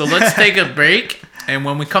 Yeah. So let's take a break, and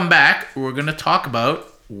when we come back, we're gonna talk about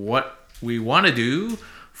what we want to do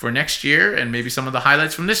for next year and maybe some of the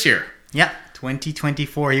highlights from this year. Yeah,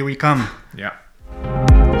 2024, here we come. Yeah.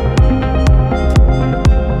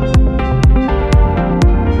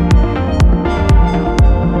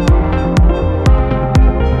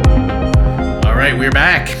 All right, we're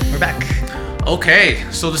back. Okay,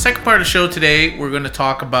 so the second part of the show today, we're going to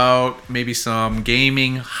talk about maybe some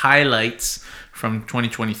gaming highlights from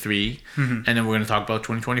 2023, and then we're going to talk about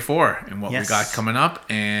 2024 and what we got coming up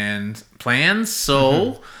and plans.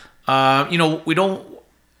 So, we're not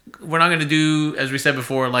going to do, as we said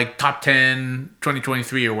before, like top 10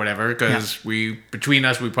 2023 or whatever, because between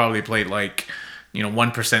us, we probably played like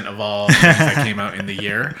 1% of all games that came out in the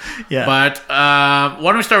year. Yeah. But why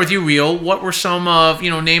don't we start with you, Rio? What were some of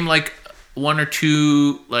name like 1 or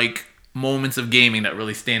 2 like moments of gaming that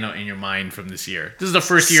really stand out in your mind from this year? This is the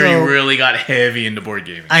first year you really got heavy into board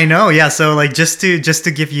gaming. I know, yeah. So like just to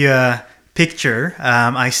give you a picture,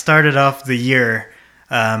 I started off the year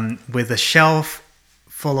with a shelf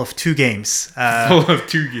full of 2 games. Full of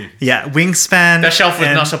 2 games. Yeah, Wingspan. That shelf was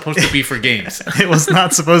not supposed to be for games. It was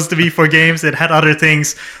not supposed to be for games. It had other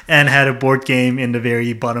things and had a board game in the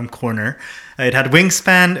very bottom corner. It had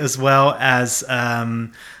Wingspan as well as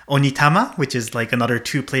Onitama, which is like another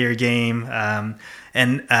 2-player game.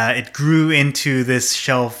 And it grew into this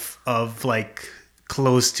shelf of like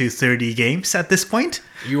close to 30 games at this point.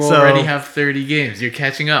 You already have 30 games. You're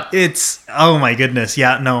catching up. It's, oh my goodness.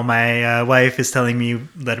 Yeah, no, my wife is telling me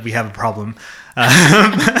that we have a problem.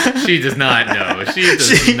 She does not know. She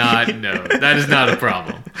does not know. That is not a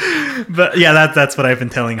problem. But yeah, that's what I've been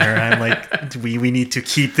telling her. I'm like, we need to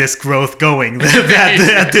keep this growth going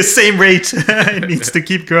at the same rate. It needs to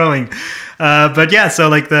keep growing. But yeah, so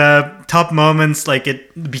like the top moments,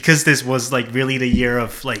 because this was like really the year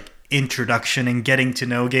of like introduction and getting to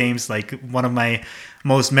know games. Like one of my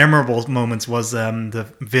most memorable moments was the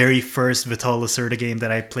very first Vital Lacerda game that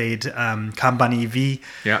I played, Kanban EV.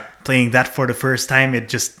 Yeah. Playing that for the first time, it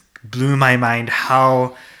just blew my mind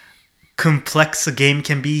how complex a game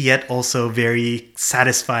can be, yet also very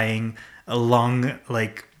satisfying along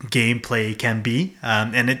like gameplay can be.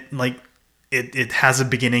 And it has a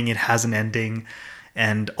beginning, it has an ending.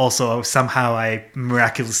 And also somehow I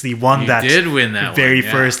miraculously won that very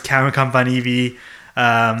first Kanban EV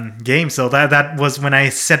game. So that was when I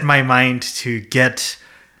set my mind to get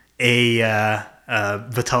a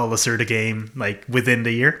Vital Lacerda game like within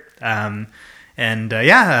the year.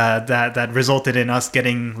 That resulted in us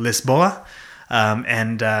getting Lisboa.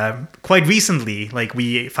 Quite recently, like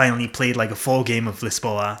we finally played like a full game of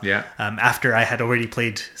Lisboa. Yeah. After I had already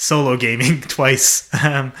played solo gaming twice,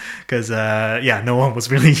 because no one was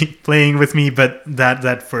really playing with me. But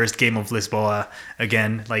that first game of Lisboa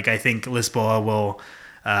again, like I think Lisboa will,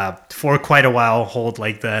 for quite a while, hold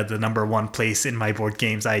like the number 1 place in my board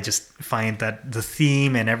games. I just find that the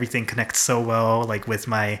theme and everything connects so well, like with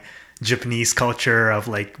my Japanese culture of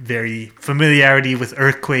like very familiarity with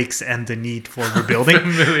earthquakes and the need for rebuilding.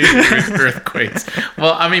 Familiar with earthquakes.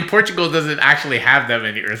 Well, I mean, Portugal doesn't actually have that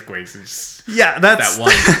many earthquakes. It's that's that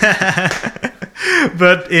one.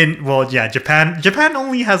 But Japan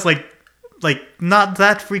only has like not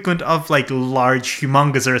that frequent of like large,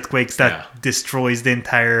 humongous earthquakes that destroys the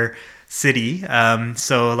entire city.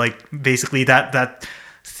 So like basically that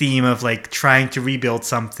theme of like trying to rebuild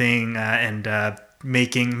something and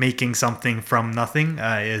making something from nothing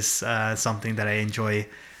is something that I enjoy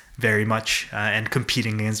very much, and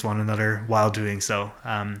competing against one another while doing so.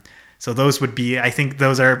 So those would be, I think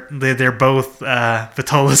they're both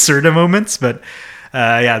Vital Lacerda moments, but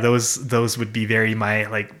those would be very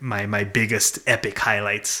my biggest epic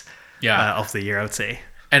highlights of the year, I would say.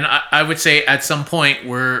 And I would say at some point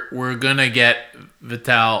we're gonna get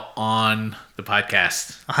Vital on the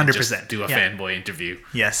podcast. 100%. Do a fanboy interview.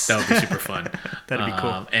 Yes, that would be super fun. That'd be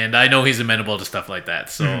cool. And I know he's amenable to stuff like that.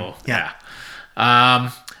 So yeah.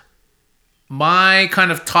 My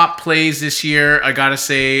kind of top plays this year, I gotta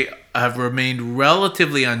say, have remained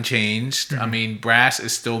relatively unchanged. I mean, Brass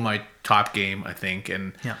is still my top game, I think,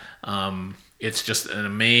 and it's just an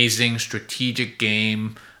amazing strategic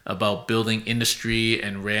game about building industry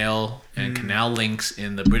and rail and canal links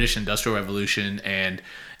in the British Industrial Revolution. And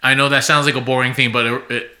I know that sounds like a boring thing, but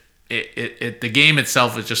the game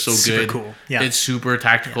itself is just so super good. Cool. Yeah. It's super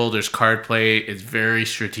tactical. There's card play. It's very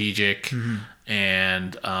strategic,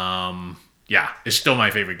 and it's still my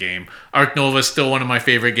favorite game. Arc Nova is still one of my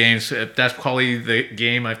favorite games. That's probably the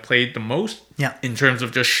game I've played the most. Yeah. In terms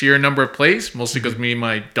of just sheer number of plays, mostly because me and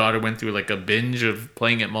my daughter went through like a binge of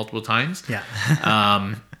playing it multiple times. Yeah.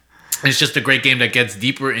 It's just a great game that gets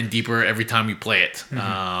deeper and deeper every time you play it.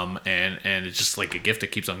 And it's just like a gift that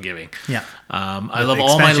keeps on giving. Yeah. I love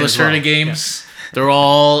all my Lacerda games. Yeah. They're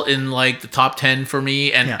all in like the top 10 for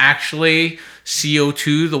me. And actually,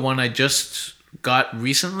 CO2, the one I just got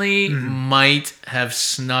recently, might have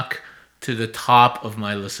snuck to the top of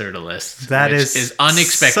my Lacerda list. That is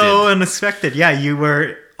unexpected. So unexpected. Yeah, you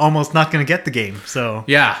were almost not going to get the game. So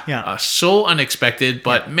so unexpected.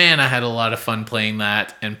 But man, I had a lot of fun playing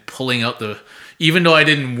that and pulling out even though I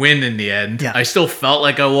didn't win in the end, I still felt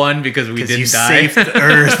like I won because we didn't die. Saved the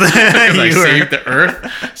Earth. I saved the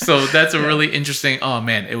Earth. So that's a really interesting. Oh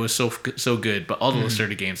man, it was so good. But all the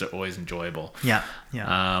Lacerda games are always enjoyable. Yeah.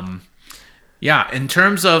 In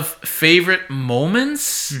terms of favorite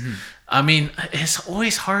moments, I mean, it's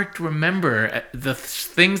always hard to remember. The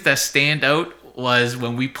things that stand out was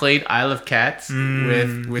when we played Isle of Cats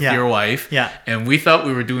with your wife. Yeah. And we thought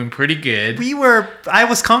we were doing pretty good. I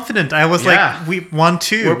was confident. I was like, we won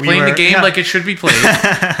too. We're playing the game like it should be played.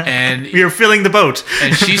 And we were filling the boat.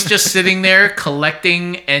 And she's just sitting there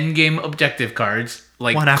collecting endgame objective cards.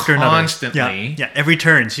 Like one after constantly. Another. Yeah, every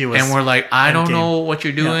turn she was. And we're like, I don't know what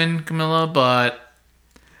you're doing, Camilla, but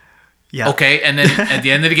okay. And then at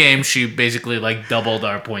the end of the game, she basically like doubled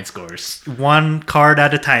our point scores. One card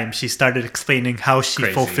at a time, she started explaining how she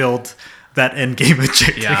fulfilled that end game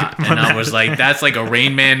objective. Yeah, and I was like, that's like a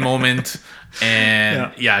Rain Man moment.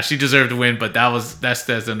 And she deserved to win, but that's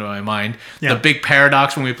into my mind. The big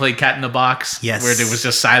paradox when we played Cat in the Box, where there was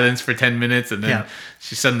just silence for 10 minutes, and then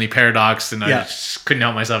she suddenly paradoxed, and I just couldn't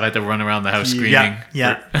help myself. I had to run around the house screaming.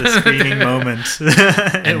 The screaming moment.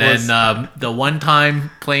 And then the one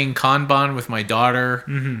time playing Kanban with my daughter,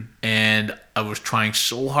 and I was trying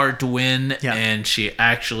so hard to win, and she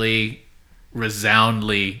actually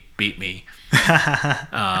resoundingly beat me.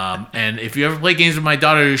 And if you ever play games with my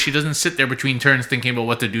daughter, she doesn't sit there between turns thinking about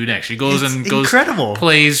what to do next. She goes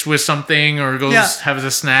plays with something, or goes has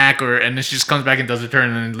a snack, and then she just comes back and does a turn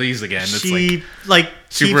and then leaves again. It's she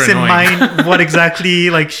super keeps annoying. In mind what exactly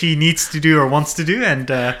she needs to do or wants to do, and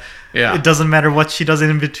it doesn't matter what she does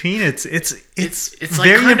in between. It's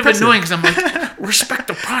very kind impressive. Of annoying because I'm like, respect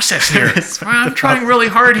the process here. I'm trying really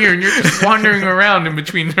hard here, and you're just wandering around in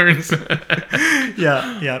between turns.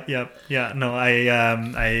 Yeah. No,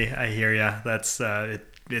 I hear ya. That's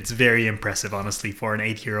it's very impressive, honestly, for an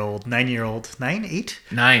 9-year-old, 9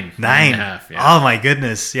 and a half. Yeah. Oh my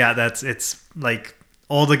goodness. Yeah, it's like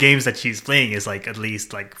all the games that she's playing is like at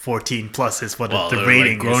least like 14 plus is what the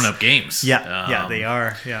rating like grown-up games. Yeah, they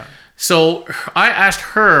are. Yeah. So I asked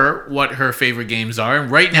her what her favorite games are, and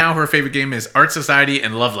right now her favorite game is Art Society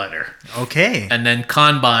and Love Letter. Okay. And then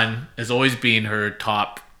Kanban has always been her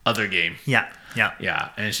top other game. Yeah.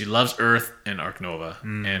 And she loves Earth and Arc Nova.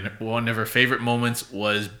 And one of her favorite moments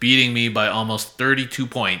was beating me by almost 32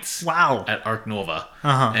 points. Wow. At Arc Nova.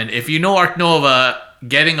 And if you know Arc Nova,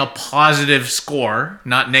 getting a positive score,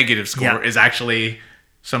 not negative score, is actually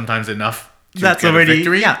sometimes enough to get a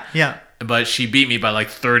victory. Yeah. But she beat me by like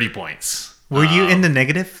 30 points. Were you in the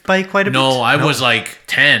negative by quite a bit? No, I was like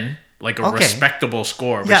 10, like a respectable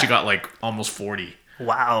score, but she got like almost 40.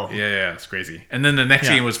 Wow. Yeah, it's crazy. And then the next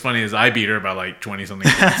game was funny is I beat her by like 20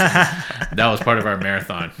 something points. That was part of our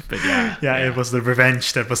marathon. But it was the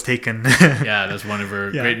revenge that was taken. That's one of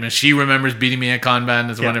her great. She remembers beating me at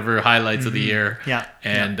Kanban as one of her highlights of the year. Yeah.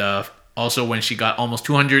 And also when she got almost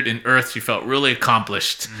 200 in Earth, she felt really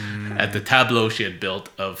accomplished at the tableau she had built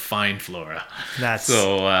of Fine Flora.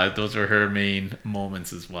 So those are her main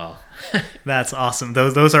moments as well. That's awesome.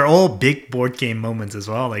 Those are all big board game moments as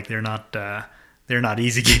well. Like they're not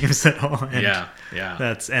easy games at all. And yeah.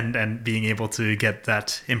 That's and being able to get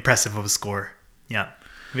that impressive of a score. Yeah.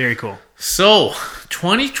 Very cool. So,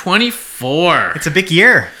 2024. It's a big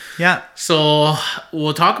year. Yeah. So,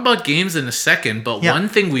 we'll talk about games in a second, but one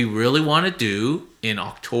thing we really want to do in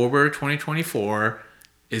October 2024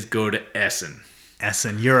 is go to Essen.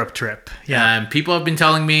 Essen, Europe trip. Yeah. And people have been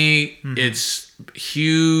telling me it's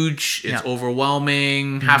huge, it's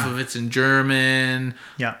overwhelming, half of it's in German.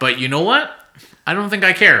 Yeah. But you know what? I don't think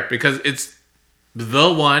I care because it's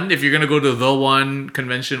the one. If you're going to go to the one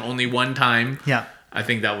convention only one time, I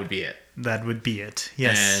think that would be it. That would be it.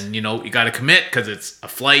 Yes. And, you got to commit because it's a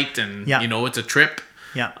flight and, it's a trip.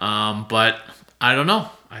 Yeah. But I don't know.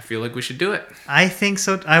 I feel like we should do it. I think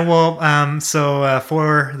so. I will.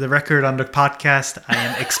 For the record on the podcast, I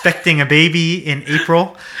am expecting a baby in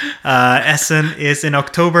April. Essen is in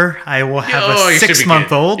October. I will have a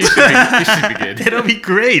 6-month-old. You should be good. It'll be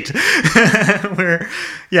great.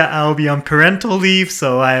 I'll be on parental leave,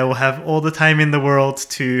 so I will have all the time in the world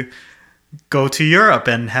to go to Europe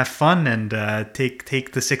and have fun and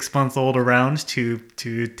take the 6-month-old around to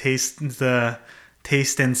taste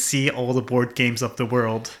and see all the board games of the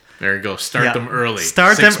world. There you go. Start them early.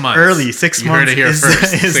 Start 6 them months. Early. 6 months. You heard it here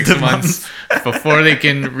first. 6 months before they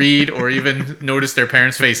can read or even notice their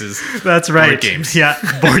parents' faces. That's right. Board games. Yeah,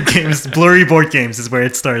 board games. Blurry board games is where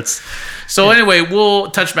it starts. So anyway,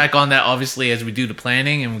 we'll touch back on that obviously as we do the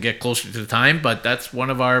planning and we get closer to the time. But that's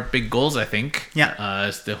one of our big goals, I think. Yeah.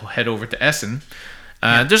 Is to head over to Essen.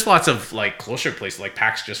 There's lots of like closer places, like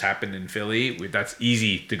PAX just happened in Philly. That's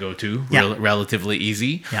easy to go to, relatively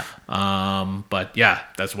easy. Yeah. But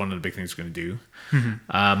that's one of the big things we're going to do.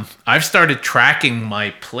 I've started tracking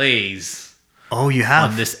my plays. Oh, you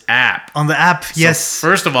have? On this app. On the app, yes. So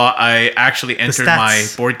first of all, I actually entered my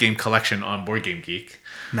board game collection on Board Game Geek.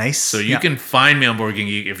 Nice. So you can find me on Board Game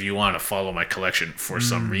Geek if you want to follow my collection for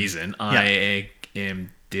some reason. I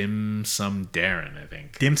am Dim Sum Darren, I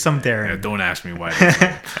think. Dim Sum Darren. Don't ask me why.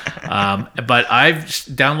 But I've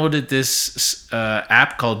downloaded this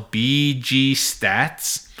app called BG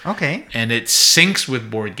Stats. Okay. And it syncs with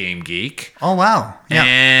Board Game Geek. Oh, wow. Yeah.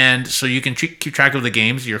 And so you can keep track of the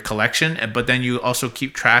games, your collection, but then you also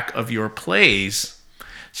keep track of your plays.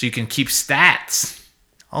 So you can keep stats.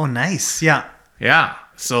 Oh, nice. Yeah. Yeah.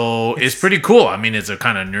 So it's pretty cool. I mean, it's a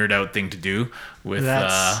kind of nerd out thing to do with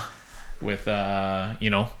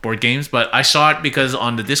board games. But I saw it because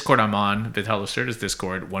on the Discord I'm on, Vital Lacerda's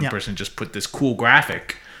Discord, one person just put this cool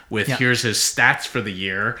graphic with here's his stats for the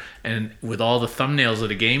year and with all the thumbnails of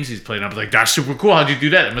the games he's played. I was like, that's super cool. How'd you do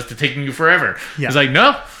that? It must have taken you forever. Yeah. He's like,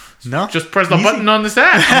 no, just press the button on this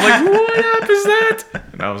app. I'm like, what app is that?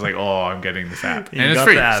 And I was like, oh, I'm getting this app. And it's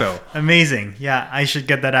free. So amazing. Yeah, I should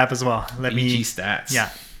get that app as well. BG Stats. Yeah.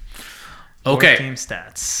 Okay. Board game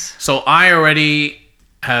stats. So I already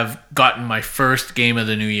have gotten my first game of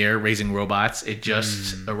the new year, Raising Robots. It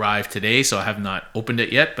just arrived today, so I have not opened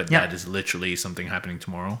it yet, but that is literally something happening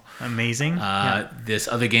tomorrow. Amazing. This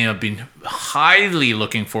other game I've been highly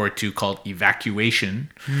looking forward to called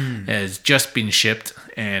Evacuation has just been shipped,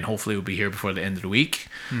 and hopefully will be here before the end of the week.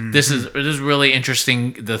 This is really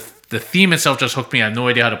interesting. The theme itself just hooked me. I have no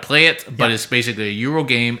idea how to play it, but it's basically a Euro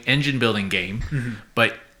game, engine building game,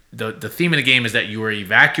 but the theme of the game is that you are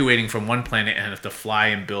evacuating from one planet and have to fly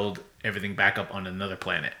and build everything back up on another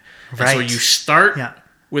planet. Right. And so you start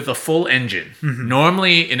with a full engine.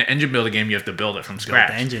 Normally, in an engine building game, you have to build it from scratch.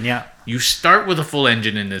 Build the engine, yeah. You start with a full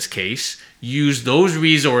engine in this case, use those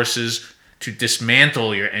resources to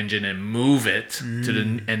dismantle your engine and move it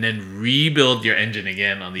and then rebuild your engine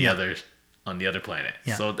again on the other planet.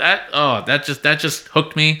 Yeah. So that just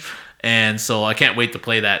hooked me, and so I can't wait to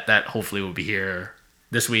play that. That hopefully will be here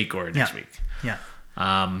this week or next week. Yeah.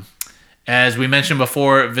 As we mentioned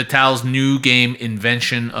before, Vital's new game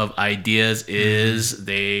Invention of Ideas is,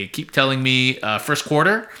 they keep telling me first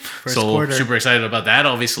quarter. Super excited about that,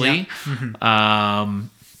 obviously. Yeah.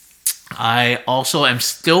 I also am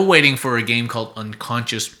still waiting for a game called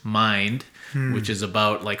Unconscious Mind, which is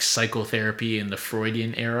about like psychotherapy in the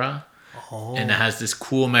Freudian era. And it has this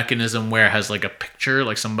cool mechanism where it has like a picture,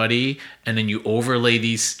 like somebody, and then you overlay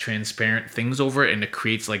these transparent things over it, and it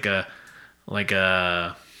creates like a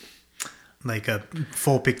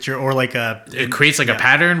full picture or it creates like a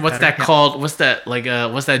pattern. What's that called? What's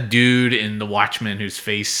that dude in The Watchmen whose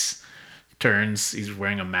face turns. He's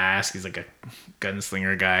wearing a mask. He's like a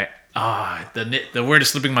gunslinger guy. The word is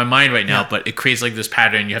slipping my mind right now, but it creates like this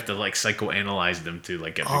pattern. You have to like psychoanalyze them to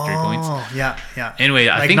like get victory points. Oh, yeah. Anyway,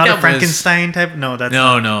 I Like think not that a Frankenstein type? No, that's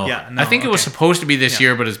no, not. no. Yeah, no. I think it was okay. supposed to be this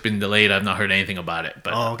year, but it's been delayed. I've not heard anything about it,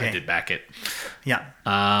 but Oh, okay. I did back it. Yeah.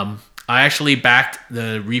 I actually backed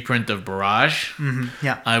the reprint of Barrage.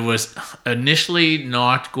 Yeah. I was initially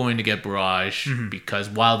not going to get Barrage because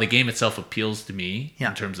while the game itself appeals to me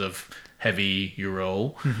in terms of heavy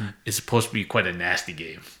Euro, it's supposed to be quite a nasty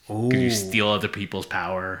game. Because you steal other people's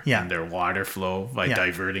power and their water flow by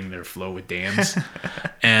diverting their flow with dams.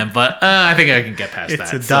 But I think I can get past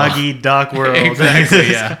that. It's a dog-eat-dog world.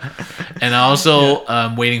 Exactly, yeah. And also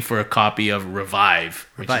waiting for a copy of Revive,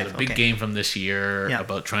 which is a big game from this year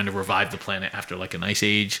about trying to revive the planet after like an ice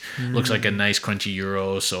age. Looks like a nice crunchy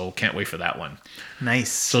Euro, so can't wait for that one.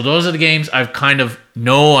 Nice. So those are the games I've kind of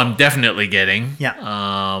know I'm definitely getting.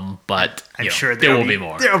 Yeah. But I'm sure there will be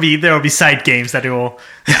more. There will be side games that will.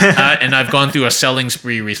 And I've gone through a selling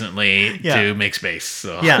spree recently to make space.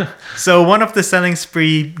 So. Yeah. So one of the selling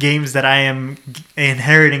spree games that I am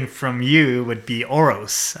inheriting from you would be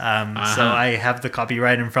Oros. So I have the copy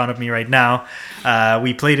right in front of me right now.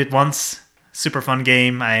 We played it once. Super fun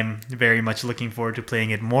game. I'm very much looking forward to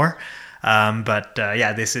playing it more. But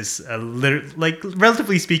this is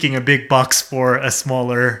relatively speaking, a big box for a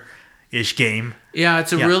smaller-ish game. Yeah,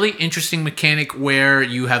 it's a really interesting mechanic where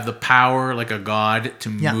you have the power, like a god, to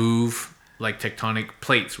move like tectonic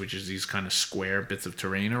plates, which is these kind of square bits of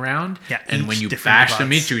terrain around. Yeah, and when you bash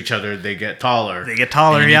them into each other, they get taller. And you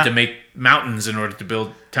need to make mountains in order to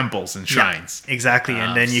build temples and shrines. Yeah, exactly,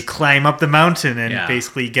 and then you climb up the mountain and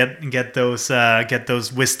basically get those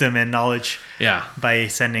wisdom and knowledge. Yeah, by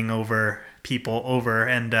sending people over,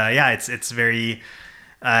 and it's very.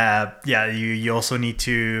 You also need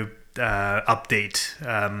to update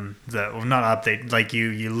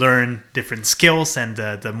you learn different skills, and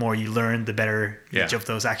the more you learn, the better each of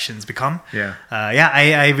those actions become.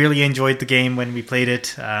 I really enjoyed the game when we played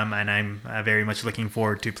it, and I'm very much looking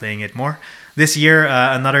forward to playing it more this year.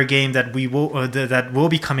 Another game that will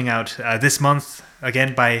be coming out this month,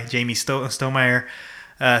 again by Jamie Stonemeyer,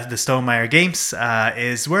 the Stonemeyer Games,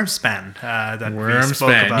 is Wormspan. We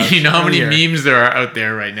spoke about you know how many memes there are out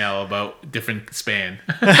there right now about different span?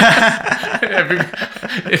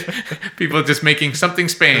 People just making something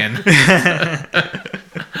span.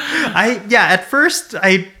 At first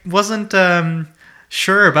I wasn't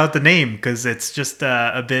sure about the name because it's just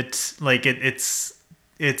a bit like it's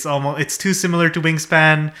too similar to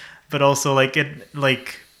Wingspan, but also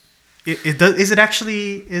does it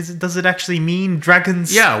actually mean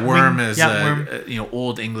dragons? Yeah, worm is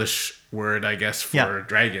old English word, I guess, for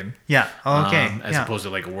dragon. Yeah. Okay. As opposed to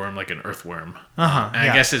like a worm, like an earthworm. I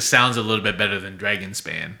guess it sounds a little bit better than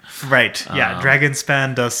Dragonspan. Right. Yeah.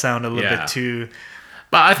 Dragonspan does sound a little bit too.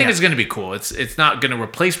 But I think it's going to be cool. It's not going to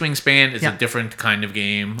replace Wingspan. It's a different kind of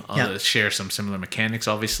game. Share some similar mechanics,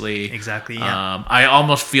 obviously. Exactly. Yeah. I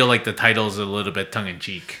almost feel like the title is a little bit tongue in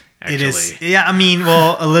cheek. Actually. It is. Yeah, I mean,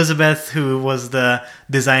 well, Elizabeth, who was the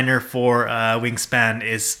designer for Wingspan,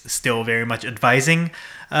 is still very much advising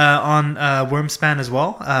on Wormspan as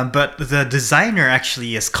well. But the designer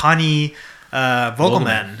actually is Connie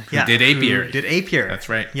Vogelman. Who did Apiary. Did Apiary. That's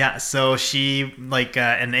right. Yeah, so she,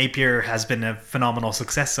 and Apiary has been a phenomenal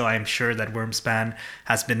success, so I'm sure that Wormspan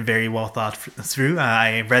has been very well thought through.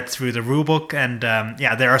 I read through the rulebook, and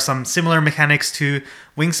there are some similar mechanics to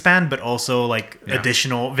Wingspan, but also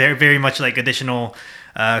additional, very, very much additional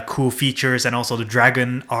cool features, and also the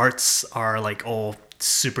dragon arts are all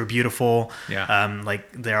super beautiful.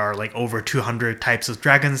 There are over 200 types of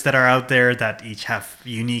dragons that are out there that each have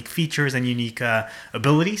unique features and unique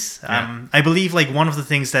abilities. I believe one of the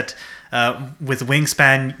things that with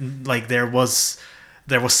Wingspan, there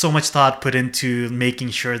was so much thought put into making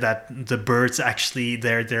sure that the birds actually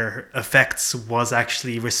their effects was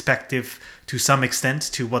actually respective to some extent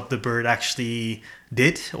to what the bird actually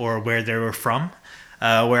did or where they were from.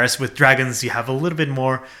 Whereas with dragons, you have a little bit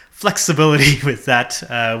more flexibility with that,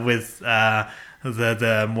 with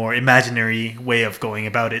the more imaginary way of going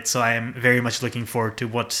about it. So I am very much looking forward to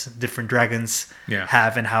what different dragons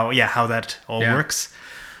have and how that all works.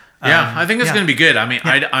 I think it's going to be good. I mean,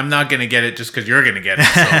 I'm not going to get it just because you're going to get it.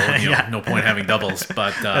 So, no point having doubles.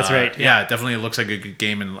 But that's right. Yeah, it definitely looks like a good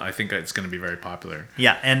game, and I think it's going to be very popular.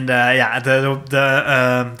 Yeah, and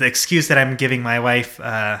the excuse that I'm giving my wife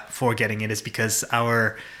for getting it is because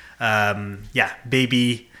our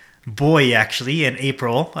baby boy, actually, in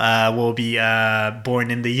April, will be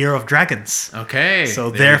born in the year of dragons. Okay. So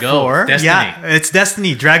there you go. therefore, Destiny. yeah, it's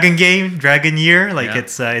Destiny, Dragon game, Dragon year. Like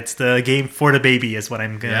Yeah. it's the game for the baby, is what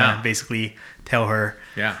I'm gonna basically tell her.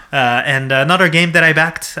 Yeah. And another game that I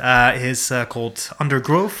backed is called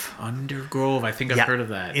Undergrove. Undergrove. I think I've heard of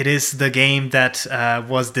that. It is the game that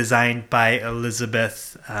was designed by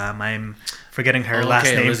Elizabeth. I'm forgetting her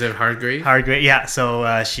last name. Elizabeth Hargrave. Hargrave, yeah. So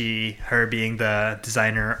her being the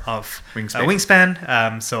designer of Wingspan.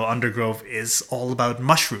 Wingspan. So Undergrove is all about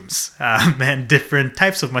mushrooms and different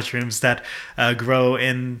types of mushrooms that grow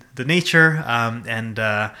in the nature.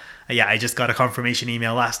 I just got a confirmation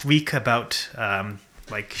email last week about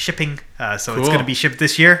like shipping. So it's going to be shipped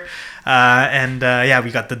this year. We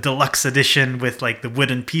got the deluxe edition with like the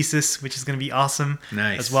wooden pieces, which is going to be awesome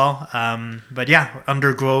as well.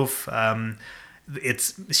 Undergrove,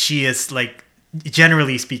 she is like,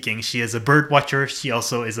 generally speaking, she is a bird watcher. She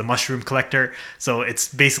also is a mushroom collector. So it's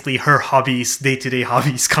basically her hobbies, day-to-day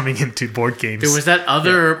hobbies coming into board games. There was that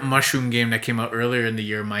other mushroom game that came out earlier in the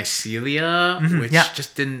year, Mycelia, which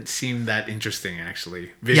just didn't seem that interesting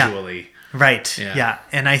actually, visually. Right. Yeah.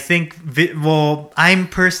 And I think,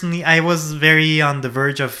 I was very on the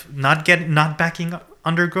verge of not backing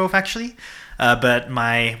Undergrove actually, but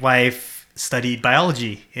my wife studied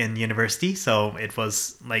biology in university, so it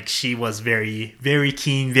was like she was very, very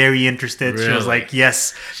keen, very interested. Really? She was like,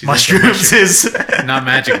 "Yes, mushrooms is not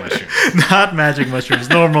magic mushrooms, not magic mushrooms,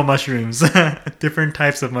 normal mushrooms, different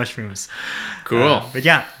types of mushrooms." Cool. But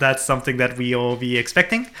yeah, that's something that we all be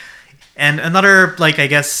expecting. And another, like, I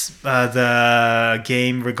guess, the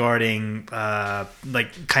game regarding,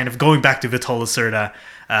 kind of going back to Vital Lacerda,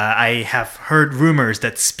 I have heard rumors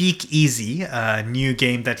that Speak Easy, a new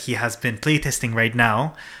game that he has been playtesting right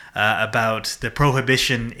now, about the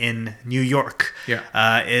prohibition in New York,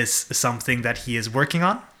 is something that he is working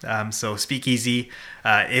on. So Speak Easy,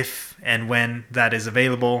 if and when that is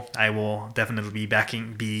available, I will definitely be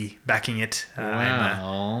backing it. I'm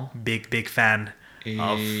a big fan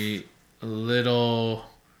of... Little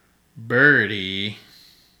birdie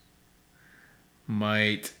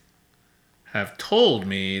might have told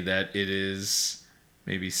me that it is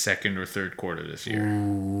maybe second or third quarter this year.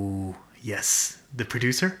 Ooh, yes. The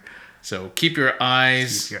producer? So keep your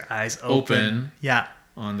eyes open. Yeah.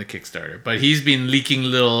 On the Kickstarter, but he's been leaking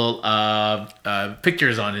little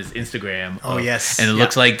pictures on his Instagram. Yes, and it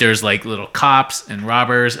looks like there's like little cops and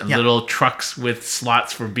robbers and little trucks with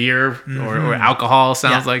slots for beer or alcohol.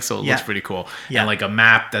 Sounds like, so it looks pretty cool. And like a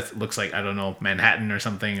map that looks like, I don't know, Manhattan or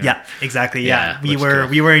something. Yeah, exactly. Yeah, we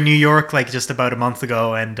were in New York like just about a month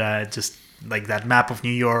ago, and just like that map of New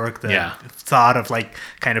York, the thought of like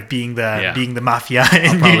kind of being the mafia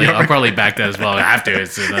in New York. I'll probably back that as well. I have to.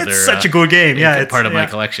 It's another. It's such a good game. It's part of my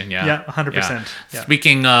collection. Yeah, 100%.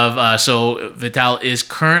 Speaking of, so Vital is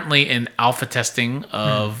currently in alpha testing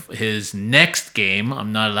of his next game.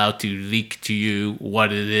 I'm not allowed to leak to you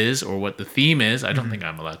what it is or what the theme is. I don't think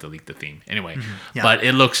I'm allowed to leak the theme anyway. But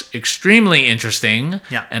it looks extremely interesting.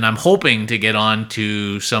 Yeah. And I'm hoping to get on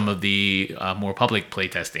to some of the more public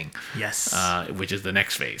playtesting. Yes. Which is the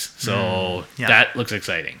next phase. So that looks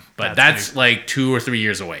exciting. But that's like 2 or 3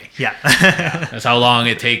 years away. Yeah. That's how long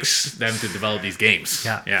it takes them to develop these games.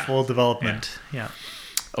 Yeah. Full development. Yeah.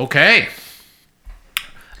 Okay.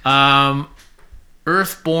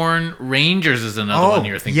 Earthborn Rangers is another one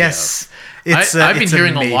you're thinking of. I've been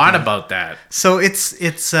hearing a lot about that. So it's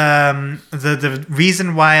the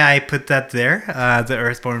reason why I put that there, the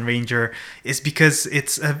Earthborn Ranger, is because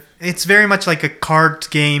it's very much like a card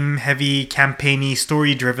game, heavy, campaigny,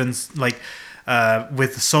 story driven, like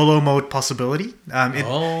with solo mode possibility.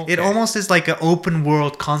 It almost is like an open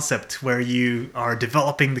world concept where you are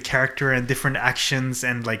developing the character and different actions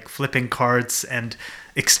and like flipping cards and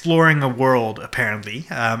exploring a world. Apparently,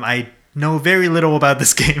 I know very little about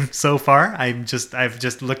this game so far. I've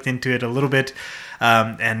just looked into it a little bit,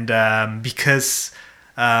 because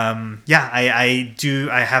I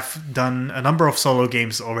have done a number of solo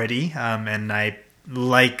games already, and I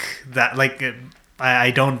like that. Like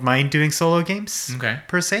I don't mind doing solo games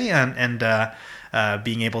per se, and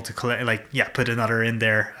being able to put another in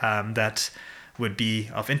there that would be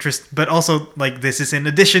of interest. But also, like, this is in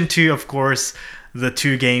addition to, of course, the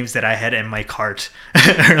 2 games that I had in my cart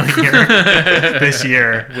earlier this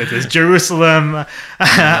year, with this Jerusalem,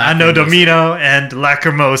 Anno Domino, and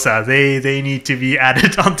Lacrimosa. They need to be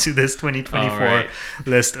added onto this 2024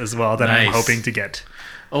 list as well that I'm hoping to get.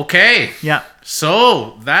 Okay. Yeah.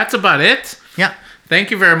 So that's about it. Yeah. Thank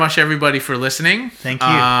you very much, everybody, for listening. Thank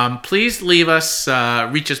you. Please reach us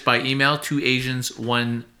by email,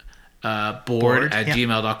 2asians1 board at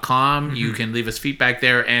gmail.com. You can leave us feedback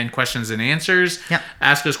there and questions and answers.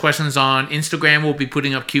 Ask us questions on Instagram. We'll be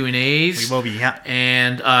putting up Q&As. We will be,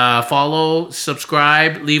 And follow,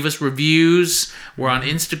 subscribe, leave us reviews. We're on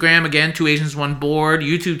Instagram, again, 2 Asians, 1 Board.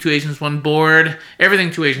 YouTube, 2 Asians, 1 Board.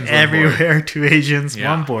 Everything 2 Asians, 1 Board. Everywhere, 2 Asians,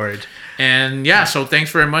 1 Board. And so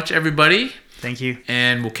thanks very much, everybody. Thank you.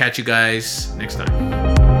 And we'll catch you guys next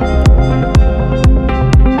time.